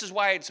thing. This is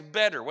why it's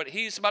better. What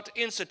he's about to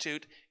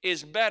institute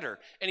is better.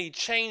 And he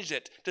changed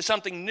it to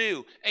something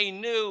new, a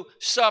new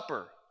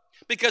supper.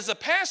 Because the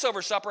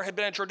Passover supper had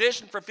been a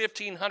tradition for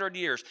 1,500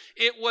 years.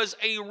 It was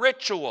a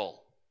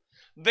ritual.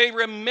 They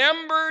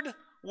remembered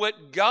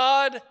what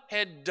God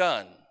had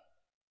done.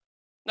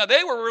 Now,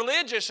 they were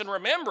religious in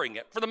remembering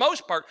it. For the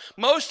most part,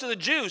 most of the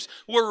Jews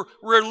were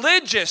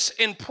religious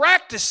in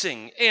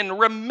practicing, in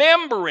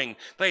remembering.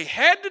 They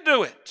had to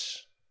do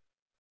it.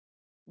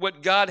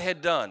 What God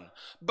had done.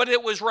 But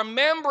it was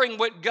remembering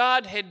what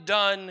God had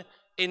done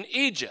in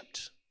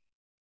Egypt.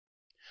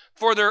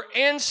 For their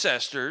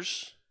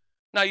ancestors,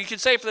 Now, you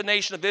could say for the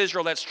nation of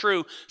Israel, that's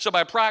true. So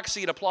by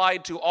proxy, it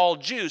applied to all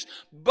Jews.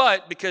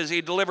 But because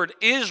he delivered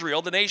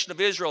Israel, the nation of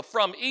Israel,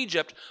 from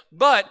Egypt,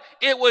 but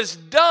it was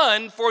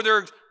done for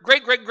their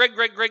great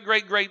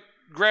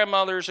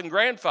grandmothers and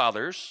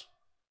grandfathers.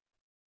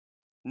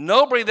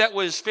 Nobody that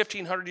was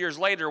 1,500 years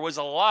later was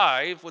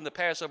alive when the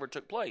Passover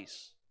took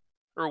place,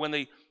 or when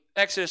the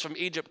Exodus from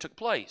Egypt took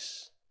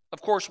place.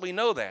 Of course, we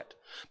know that.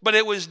 But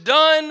it was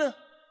done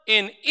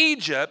in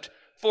Egypt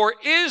for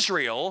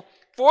Israel,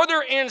 for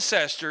their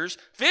ancestors,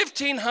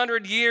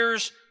 1,500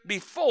 years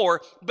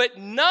before, but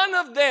none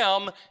of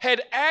them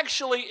had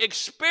actually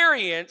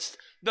experienced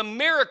the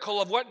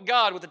miracle of what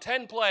God, with the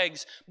 10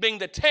 plagues, being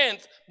the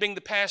 10th, being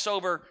the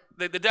Passover,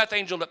 the death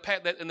angel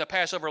and the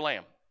Passover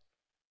lamb.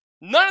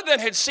 None of them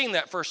had seen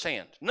that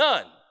firsthand.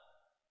 None.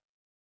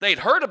 They'd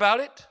heard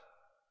about it.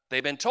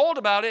 They'd been told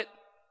about it,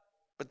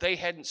 but they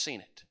hadn't seen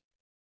it.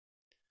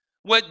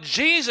 What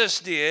Jesus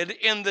did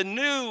in the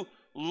new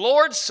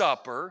Lord's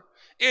Supper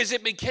is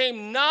it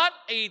became not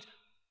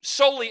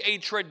solely a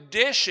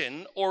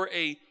tradition or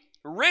a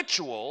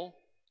ritual,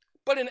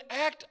 but an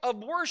act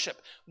of worship.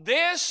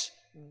 This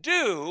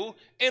do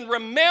in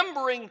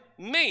remembering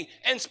me,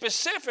 and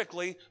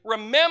specifically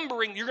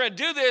remembering, you're going to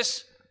do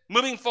this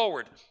moving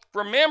forward,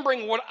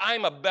 remembering what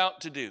I'm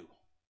about to do,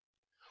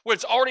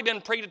 what's already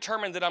been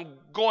predetermined that I'm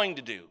going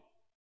to do.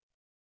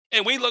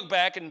 And we look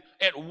back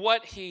at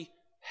what he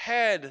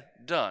had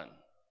done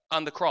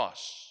on the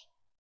cross.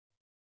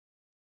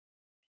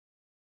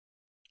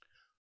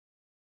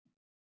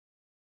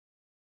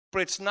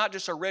 But it's not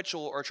just a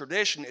ritual or a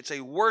tradition, it's a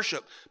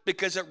worship,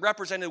 because it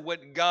represented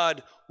what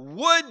God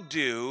would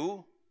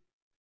do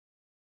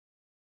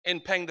in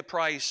paying the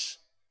price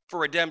for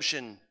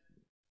redemption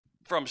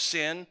from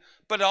sin.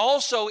 But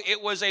also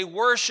it was a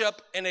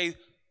worship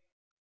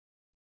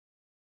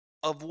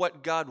of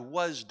what God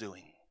was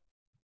doing.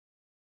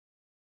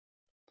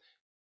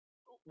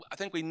 I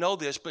think we know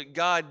this, but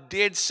God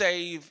did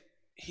save,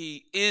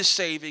 he is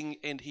saving,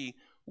 and he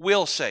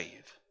will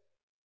save.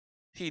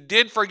 He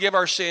did forgive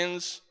our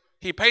sins.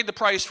 He paid the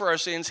price for our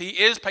sins. He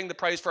is paying the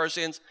price for our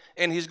sins,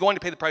 and he's going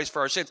to pay the price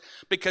for our sins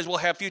because we'll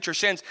have future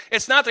sins.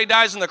 It's not that he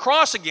dies on the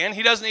cross again.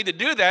 He doesn't need to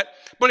do that,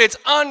 but it's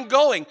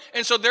ongoing.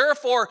 And so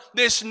therefore,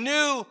 this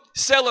new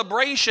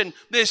celebration,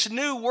 this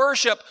new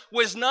worship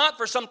was not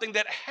for something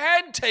that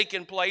had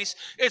taken place.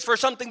 It's for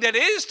something that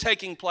is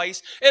taking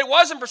place. It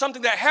wasn't for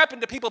something that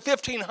happened to people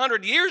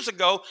 1,500 years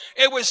ago.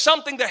 It was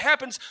something that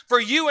happens for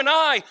you and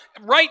I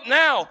right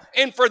now,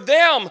 and for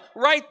them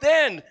right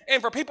then,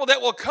 and for people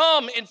that will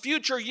come in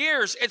future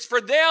years. It's for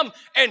them,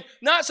 and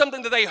not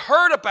something that they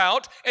heard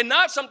about, and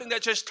not something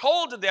that's just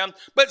told to them,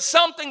 but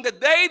something that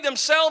they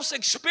themselves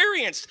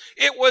experienced.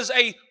 It was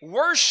a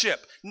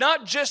worship,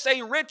 not just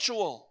a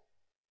ritual.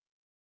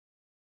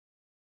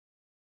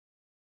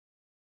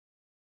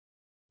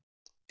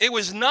 It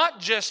was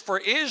not just for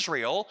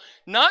Israel,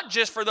 not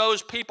just for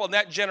those people in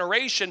that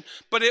generation,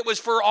 but it was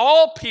for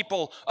all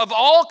people of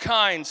all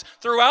kinds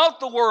throughout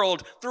the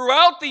world,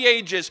 throughout the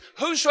ages.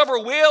 Whosoever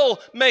will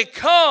may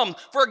come,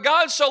 for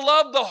God so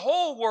loved the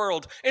whole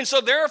world. And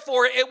so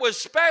therefore it was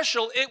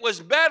special, it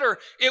was better,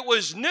 it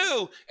was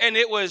new, and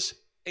it was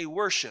a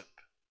worship.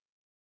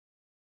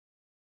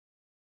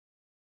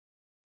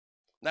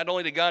 Not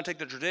only did God take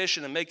the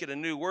tradition and make it a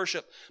new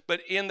worship,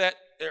 but in that,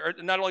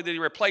 not only did he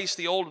replace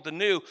the old with the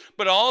new,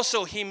 but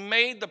also he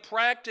made the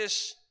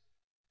practice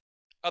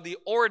of the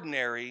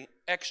ordinary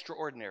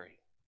extraordinary.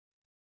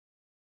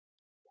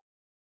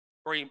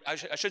 Or I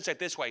should say it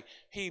this way.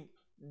 He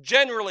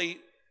generally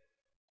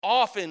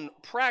often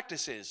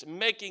practices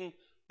making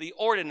the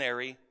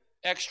ordinary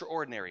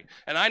extraordinary.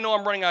 And I know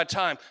I'm running out of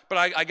time, but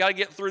I got to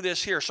get through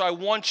this here. So I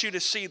want you to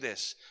see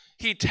this.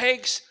 He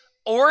takes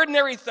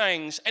ordinary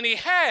things, and he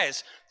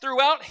has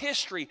throughout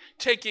history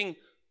taking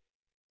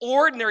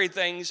ordinary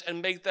things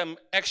and make them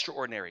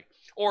extraordinary.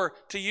 Or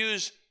to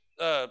use,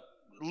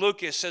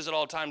 Lucas says it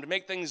all the time, to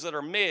make things that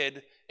are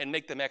mid and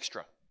make them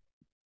extra.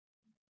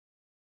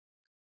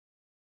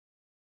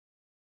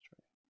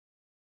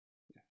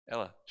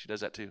 Ella, she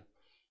does that too.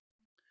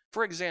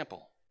 For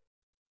example,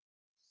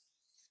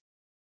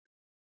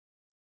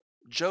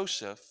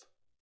 Joseph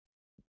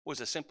was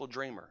a simple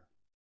dreamer,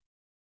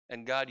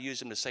 and God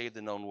used him to save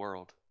the known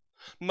world.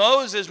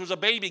 Moses was a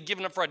baby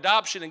given up for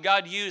adoption, and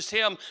God used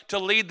him to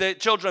lead the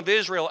children of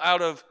Israel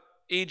out of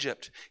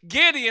Egypt.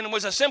 Gideon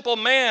was a simple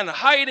man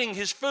hiding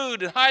his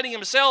food and hiding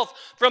himself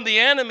from the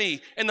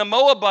enemy and the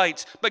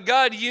Moabites, but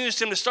God used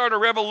him to start a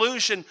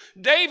revolution.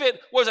 David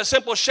was a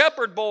simple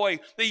shepherd boy,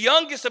 the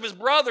youngest of his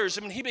brothers,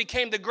 and he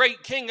became the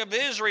great king of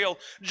Israel.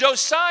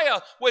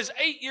 Josiah was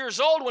 8 years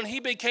old when he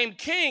became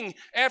king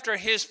after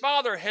his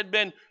father had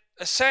been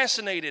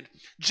assassinated.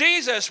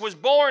 Jesus was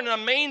born in a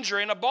manger,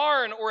 in a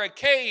barn or a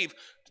cave,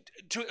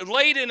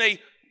 laid in a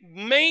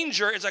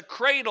manger as a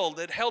cradle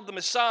that held the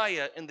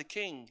Messiah and the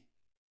King.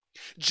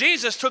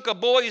 Jesus took a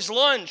boy's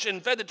lunch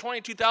and fed the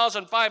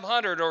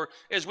 22,500, or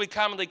as we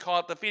commonly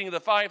call it, the feeding of the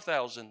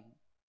 5,000.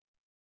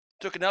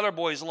 Took another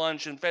boy's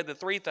lunch and fed the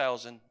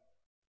 3,000.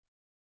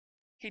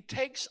 He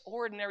takes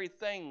ordinary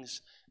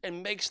things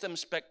and makes them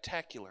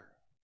spectacular.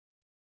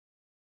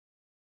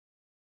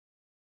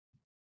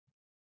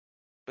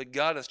 But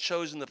God hath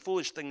chosen the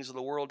foolish things of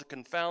the world to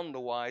confound the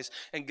wise,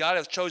 and God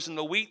hath chosen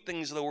the weak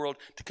things of the world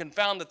to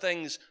confound the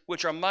things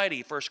which are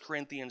mighty, 1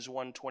 Corinthians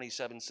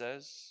 1:27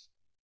 says.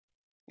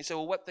 You say,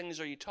 well, what things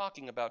are you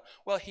talking about?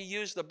 Well, he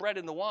used the bread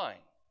and the wine.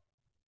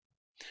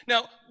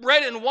 Now,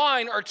 bread and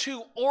wine are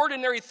two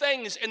ordinary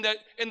things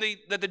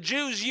that the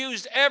Jews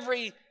used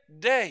every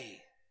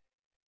day.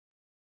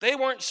 They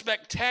weren't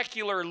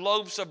spectacular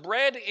loaves of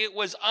bread. It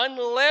was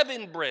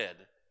unleavened bread.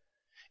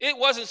 It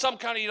wasn't some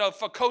kind of,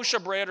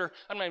 focaccia bread, or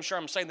I'm not even sure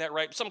I'm saying that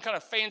right, some kind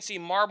of fancy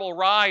marble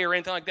rye or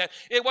anything like that.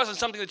 It wasn't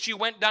something that you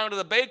went down to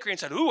the bakery and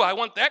said, ooh, I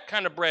want that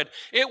kind of bread.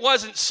 It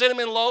wasn't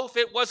cinnamon loaf.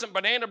 It wasn't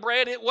banana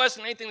bread. It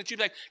wasn't anything that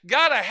you'd like,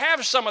 gotta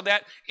have some of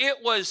that. It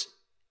was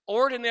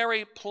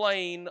ordinary,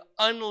 plain,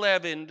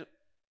 unleavened,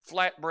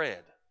 flat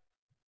bread.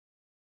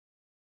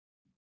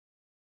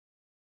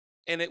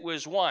 And it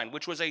was wine,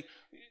 which was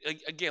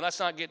again, let's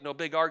not get into a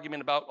big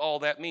argument about all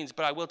that means,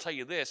 but I will tell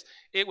you this.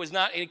 It was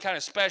not any kind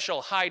of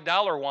special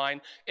high-dollar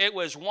wine. It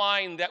was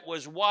wine that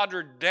was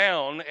watered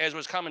down, as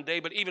was common day,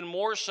 but even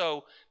more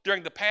so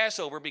during the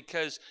Passover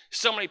because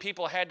so many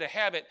people had to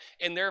have it,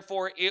 and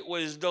therefore it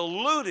was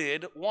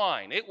diluted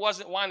wine. It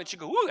wasn't wine that you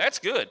go, ooh, that's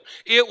good.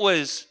 It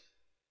was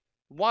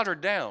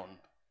watered down.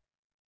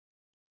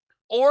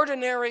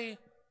 Ordinary,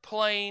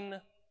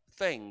 plain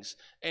things,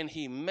 and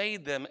he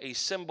made them a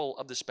symbol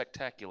of the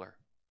spectacular.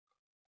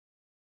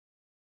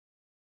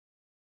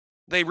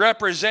 They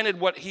represented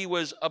what he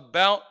was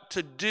about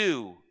to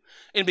do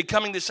in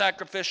becoming the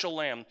sacrificial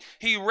lamb.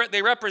 He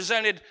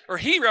represented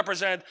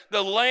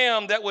the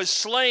lamb that was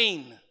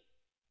slain.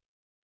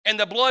 And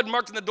the blood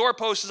marked on the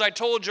doorpost, as I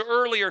told you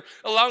earlier,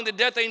 allowing the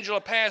death angel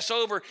to pass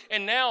over.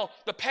 And now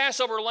the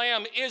Passover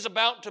lamb is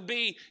about to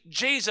be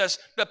Jesus,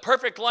 the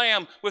perfect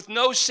lamb with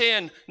no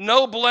sin,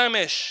 no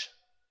blemish.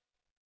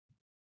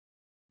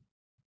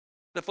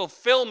 The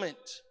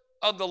fulfillment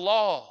of the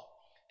law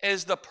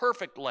as the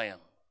perfect lamb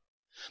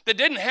that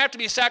didn't have to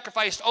be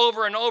sacrificed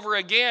over and over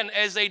again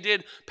as they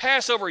did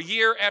Passover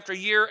year after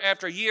year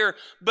after year,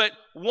 but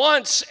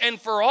once and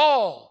for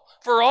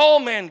all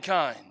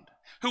mankind.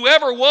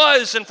 Whoever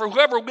was and for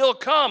whoever will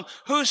come,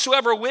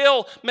 whosoever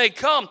will may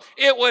come.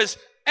 It was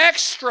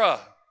extra.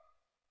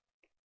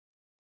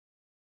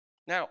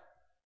 Now,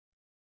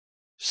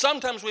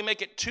 sometimes we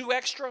make it too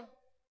extra.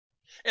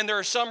 And there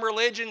are some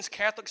religions,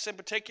 Catholics in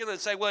particular,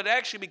 that say, well, it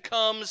actually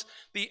becomes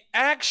the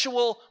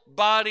actual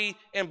body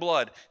and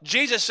blood.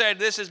 Jesus said,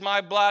 this is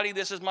my body,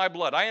 this is my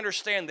blood. I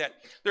understand that.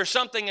 There's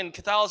something in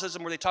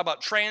Catholicism where they talk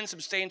about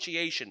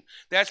transubstantiation.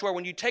 That's where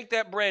when you take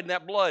that bread and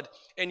that blood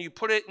and you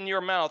put it in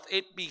your mouth,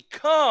 it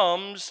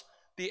becomes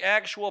the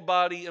actual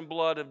body and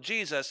blood of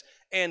Jesus,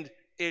 and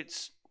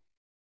it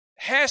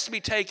has to be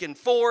taken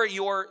for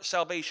your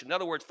salvation. In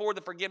other words, for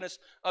the forgiveness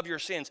of your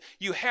sins.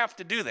 You have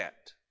to do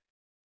that.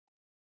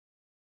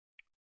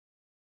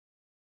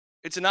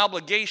 It's an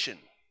obligation.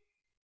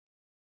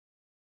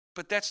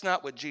 But that's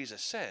not what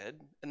Jesus said,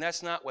 and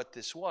that's not what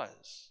this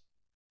was.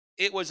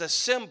 It was a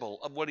symbol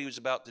of what he was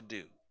about to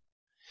do.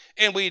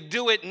 And we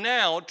do it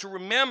now to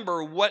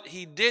remember what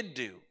he did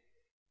do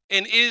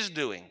and is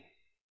doing.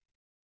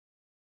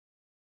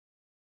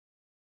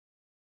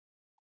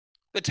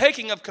 The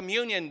taking of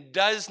communion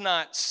does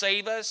not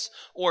save us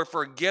or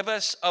forgive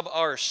us of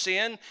our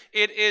sin.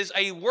 It is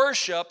a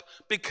worship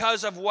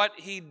because of what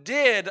he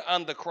did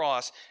on the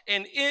cross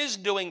and is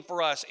doing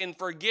for us in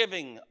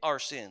forgiving our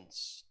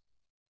sins.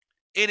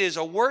 It is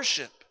a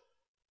worship,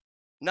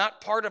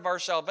 not part of our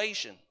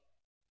salvation.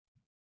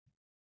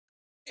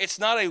 It's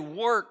not a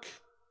work,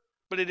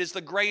 but it is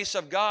the grace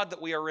of God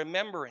that we are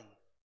remembering.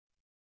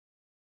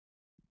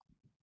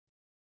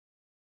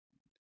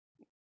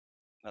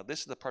 Now,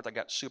 this is the part I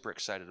got super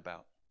excited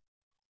about.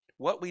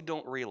 What we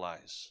don't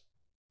realize,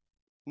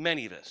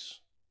 many of us,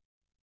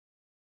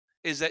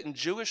 is that in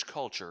Jewish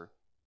culture,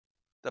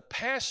 the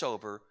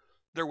Passover,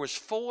 there was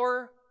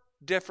 4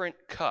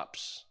 different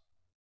cups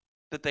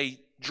that they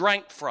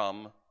drank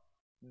from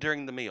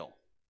during the meal.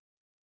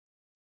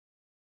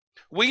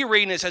 We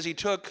read this as he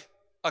took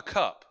a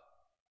cup.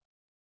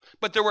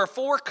 But there were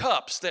 4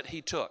 cups that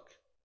he took.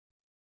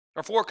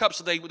 Or 4 cups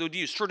that they would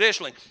use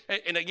traditionally.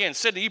 And again,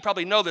 Sydney, you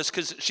probably know this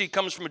because she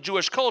comes from a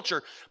Jewish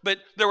culture. But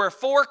there were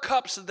 4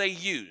 cups that they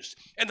used.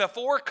 And the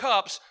 4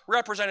 cups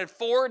represented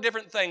 4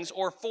 different things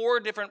or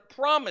 4 different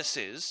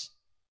promises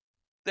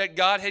that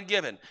God had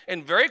given.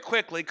 And very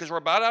quickly, because we're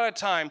about out of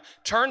time,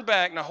 turn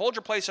back. Now hold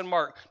your place in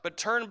Mark. But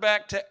turn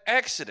back to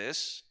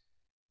Exodus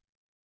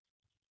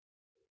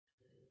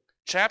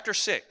chapter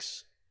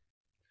 6.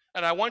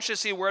 And I want you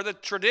to see where the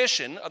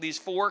tradition of these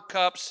 4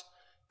 cups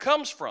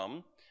comes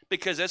from.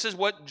 Because this is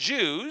what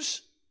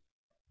Jews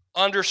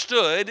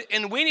understood,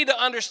 and we need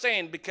to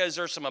understand because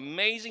there's some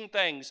amazing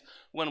things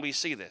when we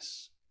see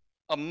this.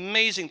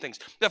 Amazing things.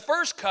 The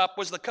first cup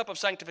was the cup of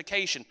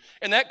sanctification,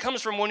 and that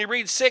comes from when you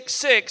read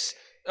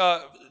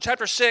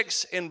chapter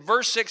 6, in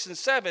verse 6 and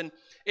 7,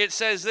 it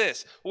says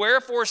this,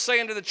 "Wherefore say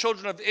unto the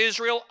children of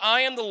Israel,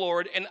 I am the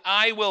Lord, and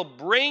I will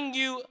bring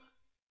you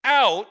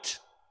out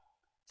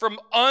from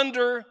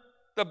under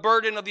the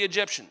burden of the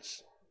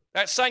Egyptians.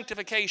 That's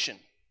sanctification.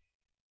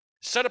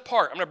 Set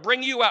apart. I'm going to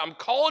bring you out. I'm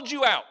called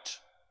you out.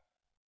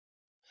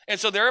 And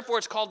so therefore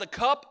it's called the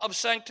cup of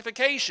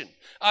sanctification.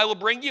 I will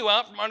bring you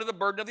out from under the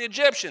burden of the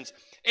Egyptians.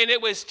 And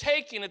it was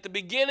taken at the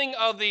beginning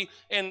of the,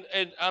 and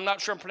I'm not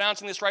sure I'm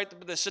pronouncing this right,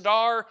 the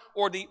Siddur,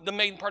 or the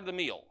main part of the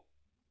meal.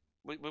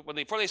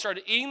 Before they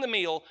started eating the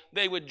meal,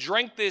 they would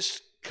drink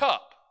this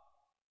cup,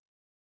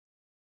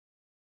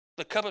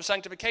 the cup of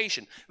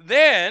sanctification.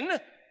 Then,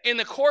 in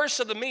the course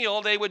of the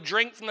meal, they would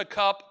drink from the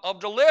cup of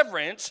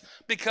deliverance,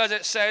 because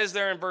it says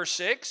there in verse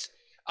 6,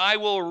 I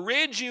will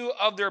rid you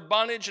of their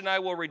bondage, and I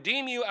will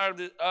redeem you out of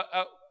the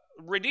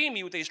redeem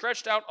you with a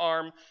stretched out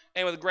arm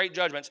and with great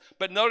judgments.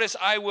 But notice,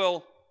 I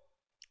will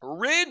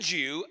rid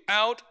you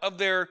out of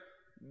their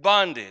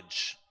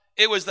bondage.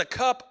 It was the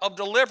cup of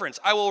deliverance.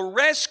 I will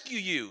rescue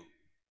you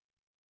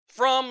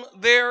from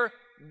their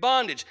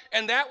bondage.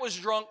 And that was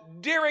drunk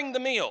during the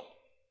meal.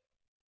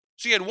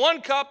 So you had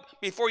one cup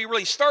before you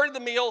really started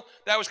the meal.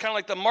 That was kind of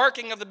like the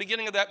marking of the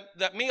beginning of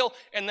that meal.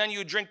 And then you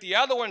would drink the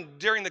other one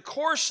during the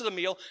course of the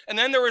meal. And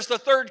then there was the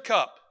third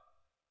cup.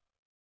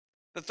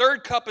 The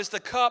third cup is the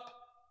cup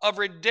of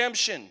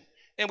redemption.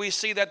 And we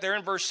see that there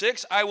in verse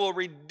 6. I will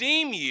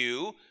redeem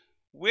you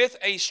with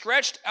a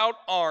stretched out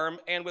arm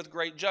and with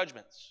great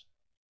judgments.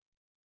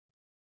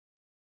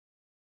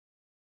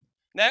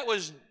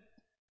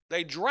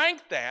 They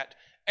drank that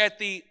at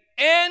the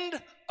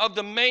end of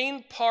the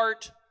main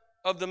part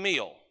of the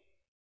meal.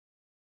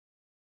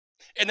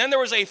 And then there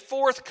was a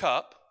fourth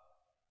cup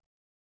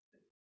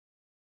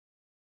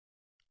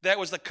that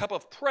was the cup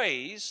of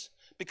praise,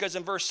 because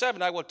in verse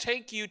 7, I will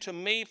take you to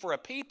me for a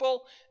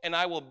people, and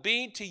I will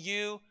be to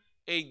you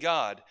a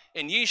God.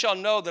 And ye shall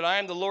know that I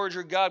am the Lord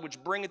your God,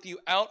 which bringeth you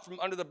out from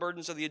under the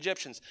burdens of the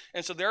Egyptians.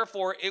 And so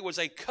therefore, it was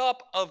a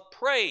cup of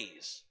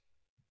praise.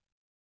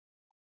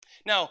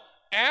 Now,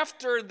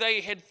 after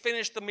they had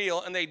finished the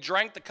meal and they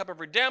drank the cup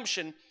of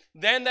redemption,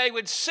 then they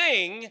would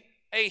sing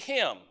a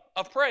hymn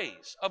of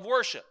praise, of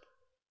worship,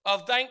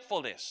 of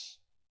thankfulness.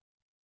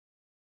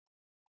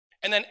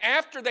 And then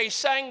after they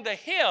sang the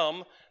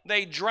hymn,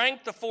 they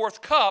drank the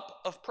fourth cup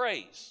of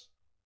praise.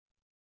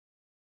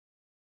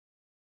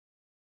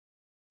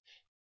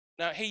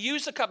 Now, he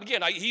used the cup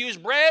again. He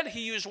used bread,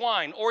 he used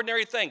wine,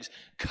 ordinary things.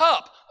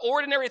 Cup,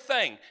 ordinary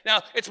thing.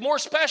 Now, it's more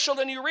special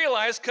than you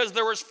realize, because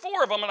there was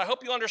 4 of them, and I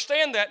hope you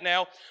understand that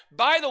now.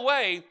 By the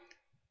way,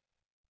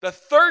 the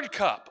third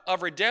cup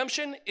of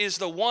redemption is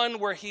the one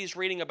where he's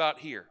reading about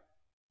here.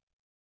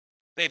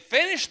 They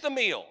finished the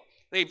meal.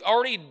 They've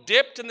already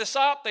dipped in the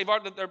sop.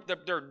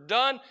 They're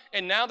done,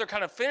 and now they're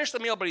kind of finished the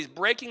meal, but he's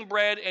breaking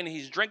bread, and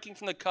he's drinking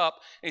from the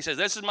cup, and he says,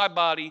 this is my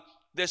body,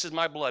 this is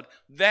my blood.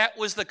 That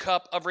was the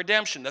cup of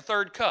redemption, the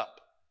third cup.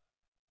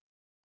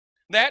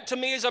 That to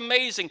me is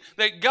amazing,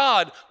 that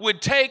God would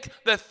take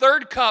the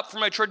third cup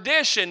from a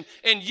tradition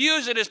and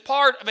use it as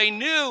part of a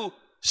new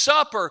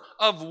supper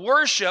of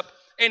worship,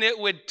 and it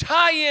would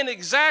tie in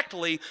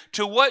exactly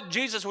to what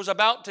Jesus was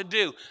about to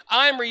do.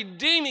 I'm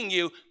redeeming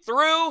you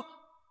through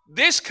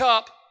this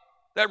cup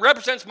that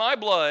represents my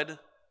blood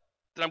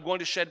that I'm going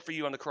to shed for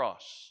you on the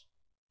cross.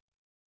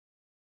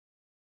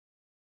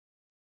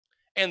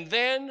 And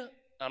then,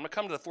 I'm going to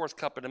come to the fourth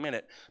cup in a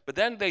minute, but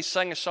then they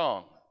sang a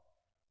song.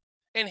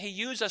 And he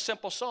used a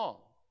simple song.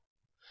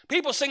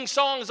 People sing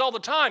songs all the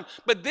time,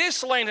 but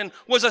this, Landon,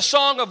 was a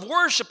song of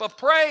worship, of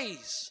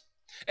praise.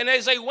 And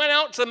as they went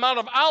out to the Mount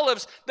of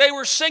Olives, they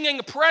were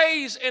singing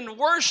praise and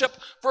worship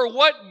for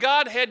what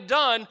God had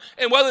done.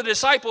 And whether the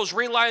disciples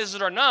realized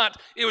it or not,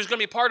 it was going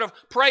to be part of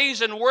praise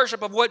and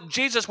worship of what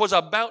Jesus was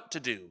about to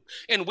do.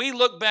 And we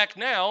look back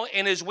now,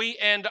 and as we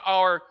end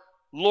our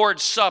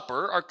Lord's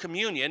Supper, our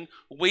communion,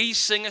 we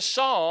sing a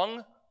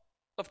song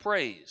of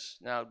praise.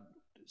 Now,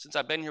 since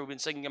I've been here, we've been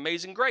singing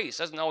Amazing Grace.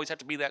 It doesn't always have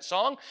to be that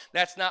song.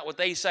 That's not what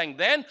they sang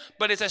then,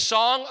 but it's a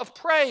song of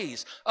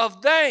praise,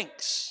 of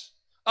thanks,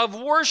 of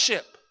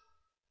worship.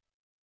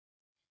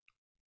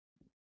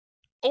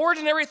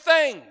 Ordinary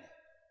thing,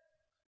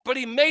 but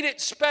he made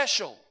it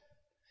special.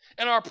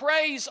 And our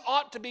praise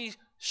ought to be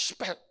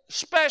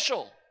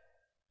special.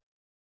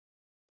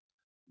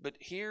 But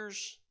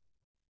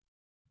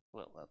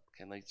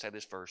can I say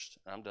this first?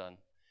 I'm done.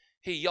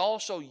 He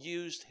also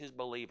used his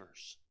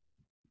believers.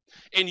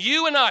 And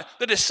you and I,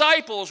 the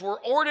disciples, were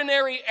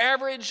ordinary,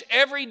 average,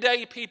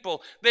 everyday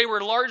people. They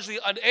were largely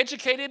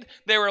uneducated.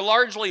 They were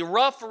largely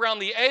rough around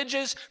the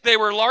edges. They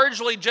were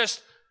largely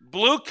just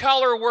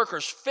blue-collar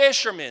workers,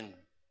 fishermen,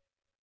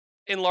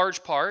 in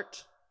large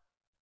part.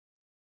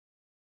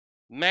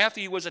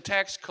 Matthew was a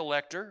tax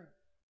collector.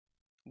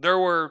 There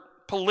were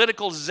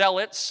political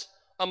zealots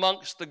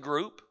amongst the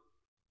group.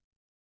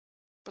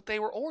 But they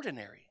were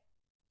ordinary.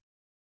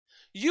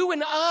 You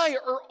and I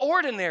are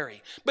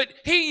ordinary. But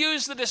he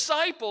used the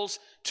disciples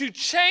to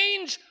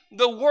change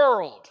the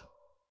world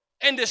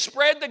and to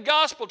spread the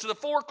gospel to the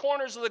 4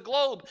 corners of the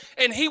globe.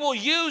 And he will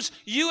use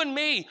you and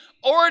me,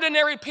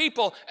 ordinary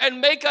people, and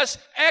make us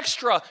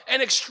extra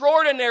and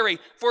extraordinary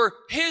for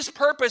his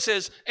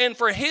purposes and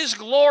for his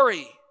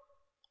glory.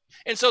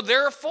 And so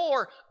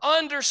therefore,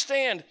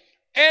 understand,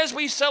 as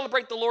we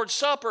celebrate the Lord's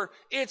Supper,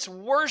 it's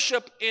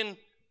worship in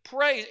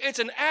praise. It's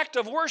an act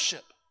of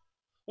worship.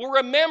 We're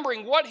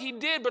remembering what he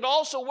did, but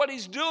also what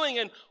he's doing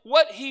and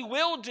what he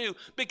will do,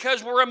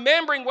 because we're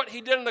remembering what he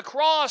did on the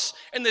cross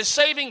and the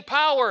saving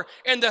power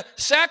and the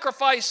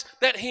sacrifice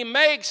that he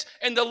makes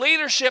and the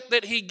leadership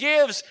that he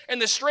gives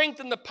and the strength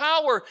and the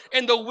power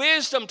and the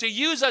wisdom to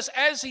use us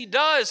as he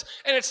does.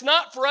 And it's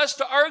not for us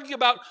to argue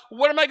about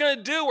what am I going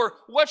to do or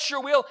what's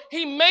your will.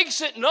 He makes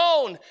it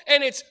known,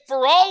 and it's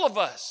for all of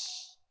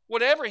us,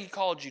 whatever he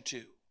called you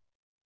to.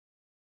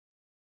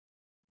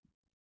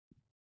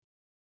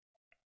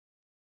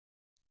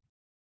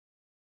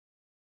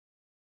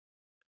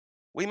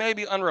 We may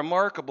be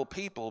unremarkable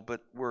people,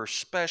 but we're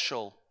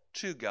special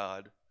to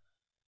God,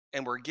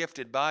 and we're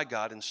gifted by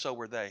God, and so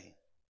were they.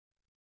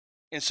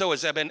 And so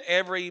has been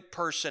every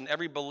person,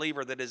 every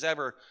believer that has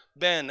ever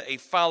been a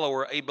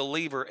follower, a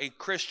believer, a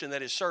Christian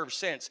that has served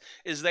since,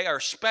 is they are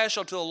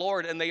special to the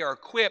Lord, and they are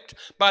equipped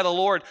by the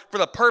Lord for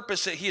the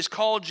purpose that he has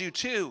called you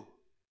to.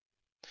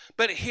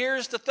 But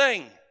here's the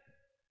thing.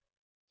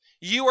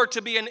 You are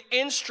to be an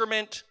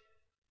instrument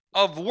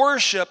of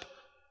worship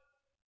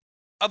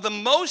of the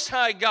Most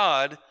High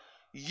God,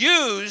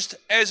 used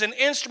as an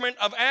instrument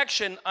of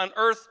action on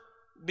earth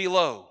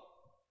below.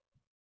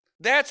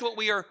 That's what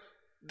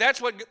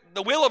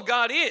the will of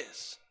God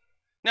is.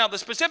 Now, the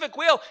specific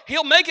will,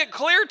 he'll make it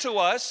clear to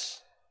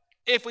us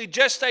if we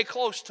just stay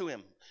close to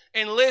him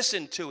and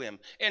listen to him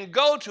and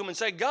go to him and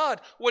say,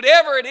 God,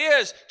 whatever it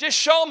is, just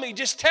show me,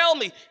 just tell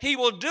me. He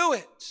will do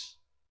it.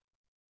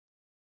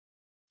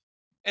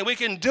 And we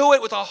can do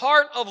it with a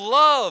heart of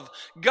love,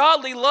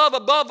 godly love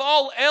above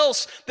all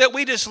else, that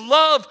we just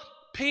love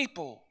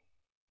people.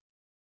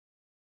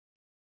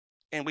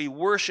 And we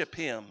worship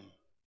him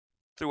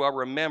through our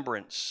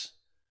remembrance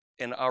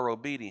and our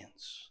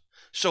obedience.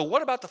 So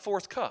what about the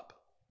fourth cup?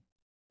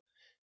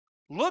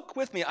 Look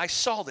with me. I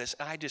saw this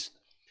and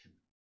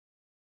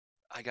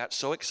I got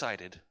so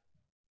excited.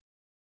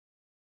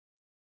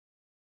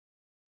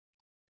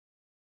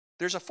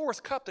 There's a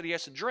fourth cup that he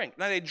has to drink.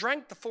 Now, they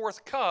drank the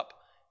fourth cup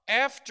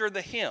after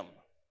the hymn.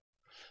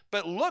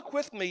 But look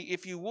with me,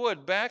 if you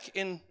would, back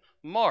in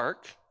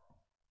Mark.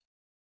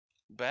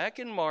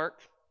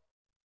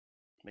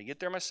 Let me get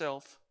there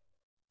myself,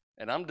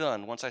 and I'm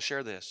done once I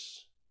share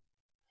this.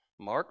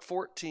 Mark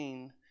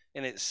 14,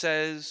 and it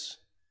says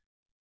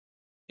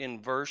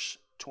in verse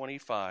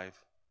 25.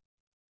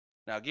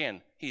 Now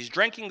again, he's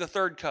drinking the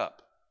third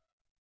cup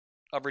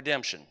of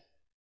redemption,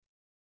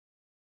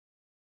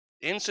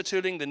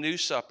 instituting the new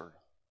supper.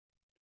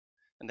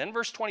 And then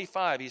verse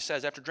 25, he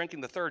says, after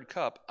drinking the third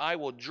cup, I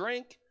will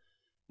drink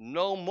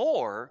no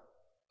more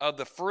of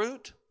the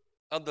fruit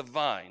of the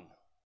vine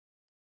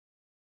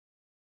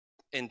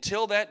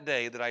until that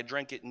day that I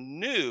drink it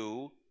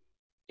new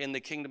in the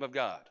kingdom of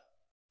God.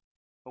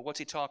 Well, what's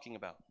he talking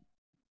about?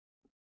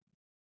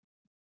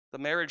 The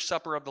marriage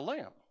supper of the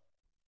Lamb.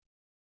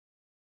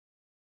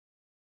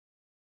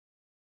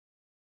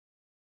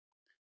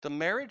 The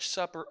marriage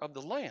supper of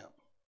the Lamb.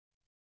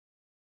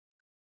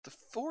 The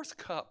fourth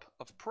cup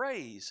of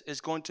praise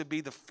is going to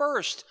be the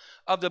first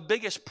of the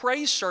biggest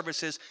praise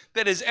services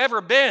that has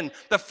ever been.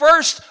 The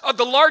first of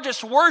the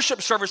largest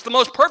worship service, the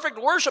most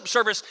perfect worship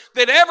service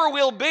that ever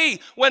will be,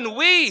 when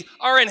we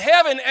are in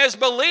heaven as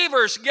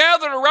believers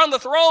gathered around the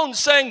throne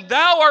saying,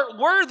 Thou art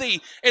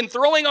worthy, and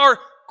throwing our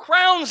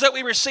crowns that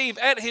we receive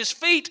at his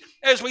feet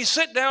as we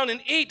sit down and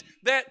eat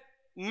that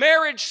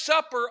marriage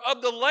supper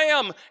of the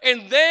Lamb.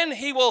 And then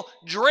he will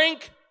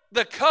drink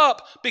the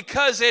cup,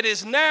 because it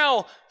is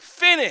now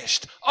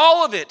finished.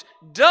 All of it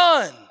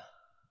done.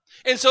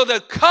 And so the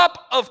cup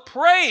of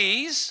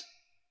praise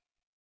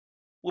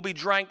will be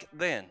drank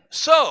then.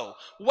 So,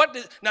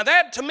 now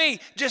that to me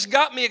just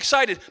got me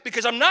excited,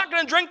 because I'm not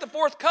going to drink the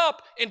fourth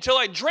cup until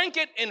I drink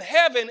it in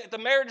heaven at the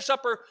marriage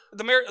supper,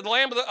 the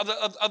lamb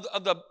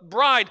of the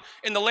bride,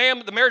 and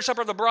the marriage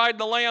supper of the bride and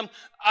the lamb.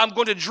 I'm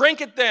going to drink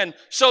it then.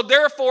 So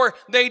therefore,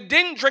 they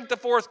didn't drink the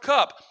fourth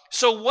cup.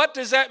 So what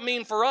does that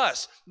mean for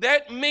us?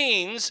 That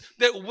means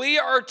that we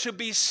are to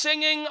be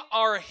singing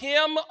our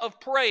hymn of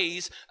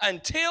praise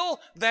until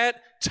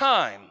that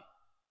time.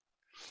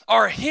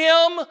 Our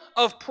hymn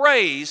of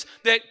praise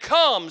that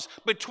comes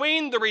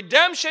between the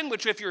redemption,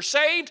 which if you're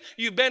saved,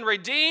 you've been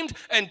redeemed,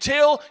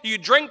 until you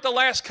drink the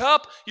last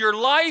cup. Your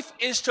life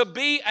is to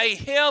be a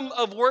hymn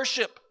of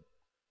worship,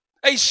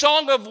 a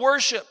song of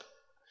worship,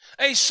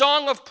 a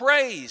song of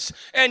praise.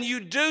 And you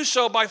do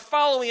so by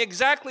following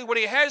exactly what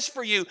he has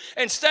for you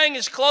and staying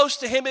as close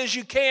to him as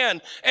you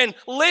can and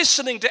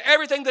listening to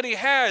everything that he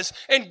has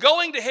and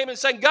going to him and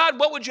saying, God,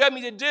 what would you have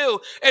me to do?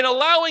 And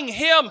allowing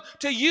him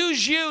to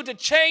use you to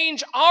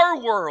change our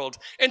world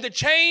and to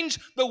change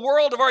the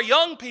world of our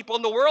young people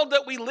and the world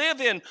that we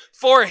live in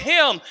for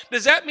him.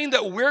 Does that mean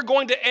that we're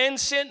going to end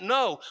sin?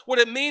 No. What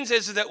it means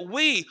is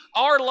that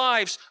our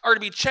lives are to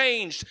be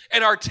changed,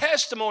 and our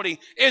testimony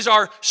is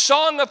our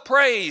song of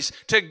praise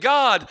to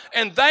God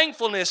and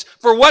thankfulness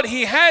for what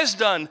he has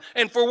done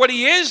and for what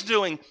he is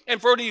doing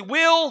and for what he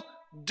will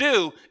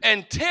do,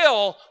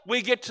 until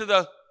we get to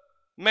the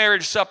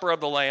marriage supper of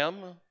the Lamb,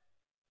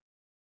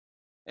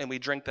 and we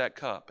drink that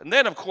cup. And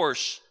then, of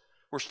course,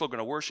 we're still going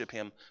to worship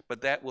him,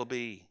 but that will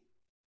be,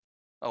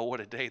 oh, what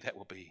a day that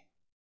will be.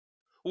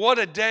 What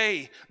a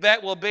day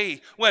that will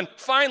be when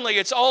finally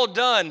it's all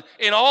done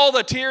and all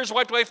the tears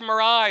wiped away from our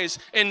eyes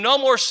and no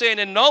more sin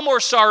and no more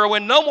sorrow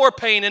and no more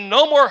pain and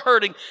no more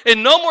hurting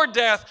and no more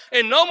death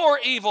and no more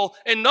evil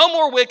and no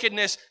more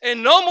wickedness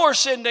and no more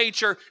sin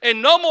nature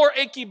and no more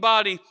achy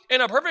body,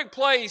 in a perfect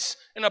place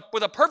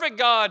with a perfect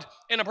God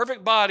in a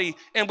perfect body,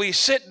 and we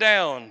sit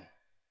down.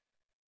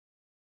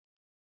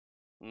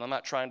 And I'm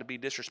not trying to be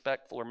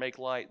disrespectful or make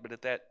light, but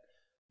at that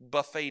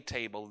buffet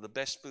table, the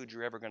best food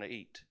you're ever going to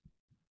eat,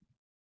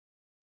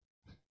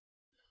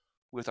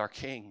 with our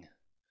King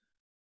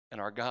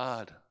and our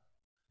God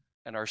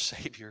and our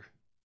Savior.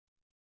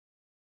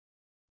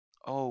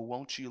 Oh,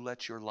 won't you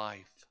let your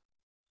life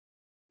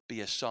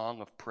be a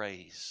song of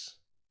praise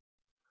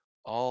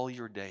all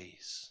your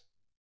days,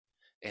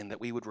 and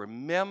that we would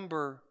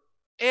remember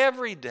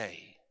every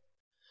day.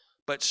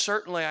 But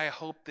certainly I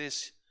hope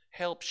this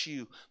helps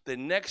you the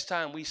next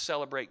time we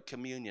celebrate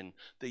communion,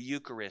 the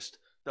Eucharist,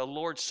 the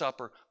Lord's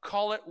Supper,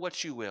 call it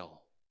what you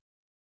will,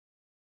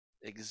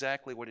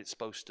 exactly what it's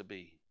supposed to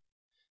be.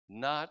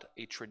 Not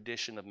a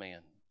tradition of man,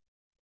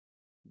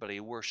 but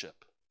a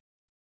worship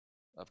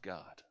of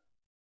God.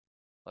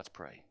 Let's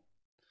pray.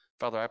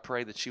 Father, I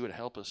pray that you would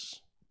help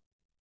us.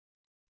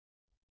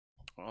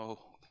 Oh,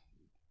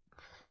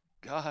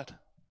 God,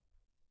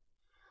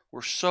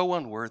 we're so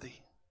unworthy.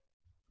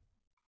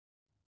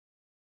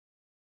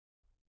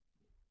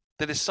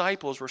 The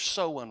disciples were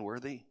so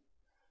unworthy.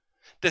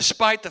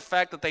 Despite the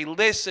fact that they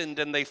listened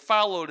and they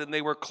followed and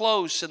they were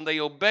close and they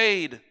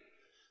obeyed,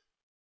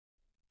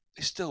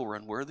 they still were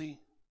unworthy.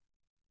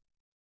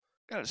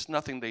 God, it's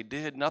nothing they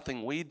did,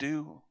 nothing we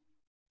do,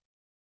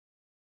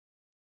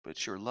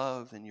 but your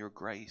love and your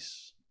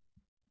grace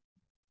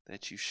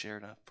that you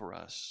shared up for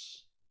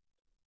us,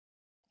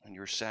 and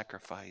your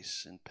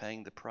sacrifice in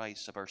paying the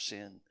price of our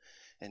sin.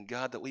 And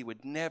God, that we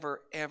would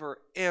never, ever,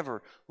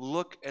 ever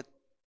look at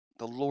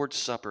the Lord's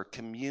Supper,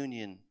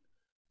 communion,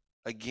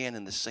 again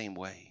in the same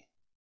way,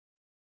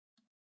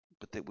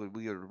 but that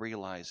we would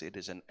realize it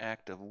is an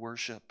act of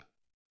worship,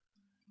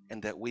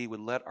 and that we would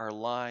let our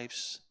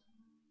lives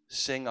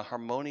sing a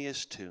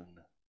harmonious tune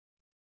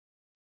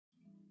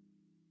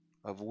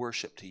of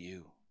worship to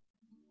you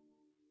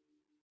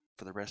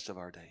for the rest of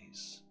our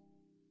days.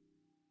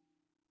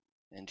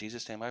 In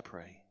Jesus' name I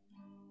pray.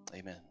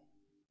 Amen.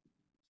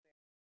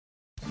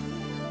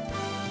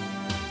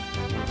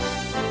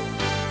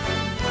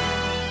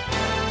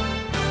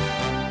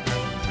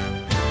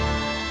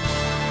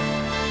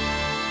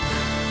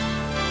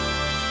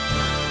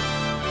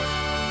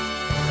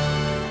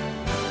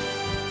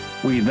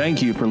 We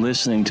thank you for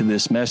listening to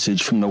this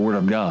message from the Word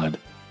of God.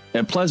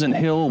 At Pleasant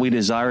Hill, we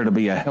desire to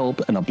be a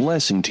help and a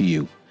blessing to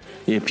you.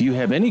 If you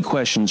have any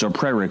questions or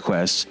prayer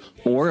requests,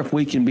 or if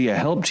we can be a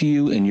help to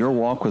you in your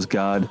walk with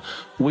God,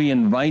 we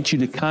invite you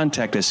to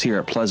contact us here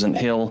at Pleasant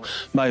Hill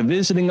by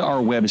visiting our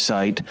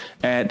website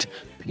at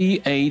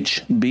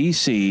phbc.online.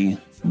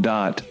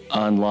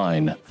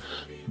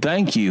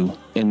 Thank you,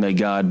 and may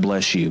God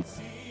bless you.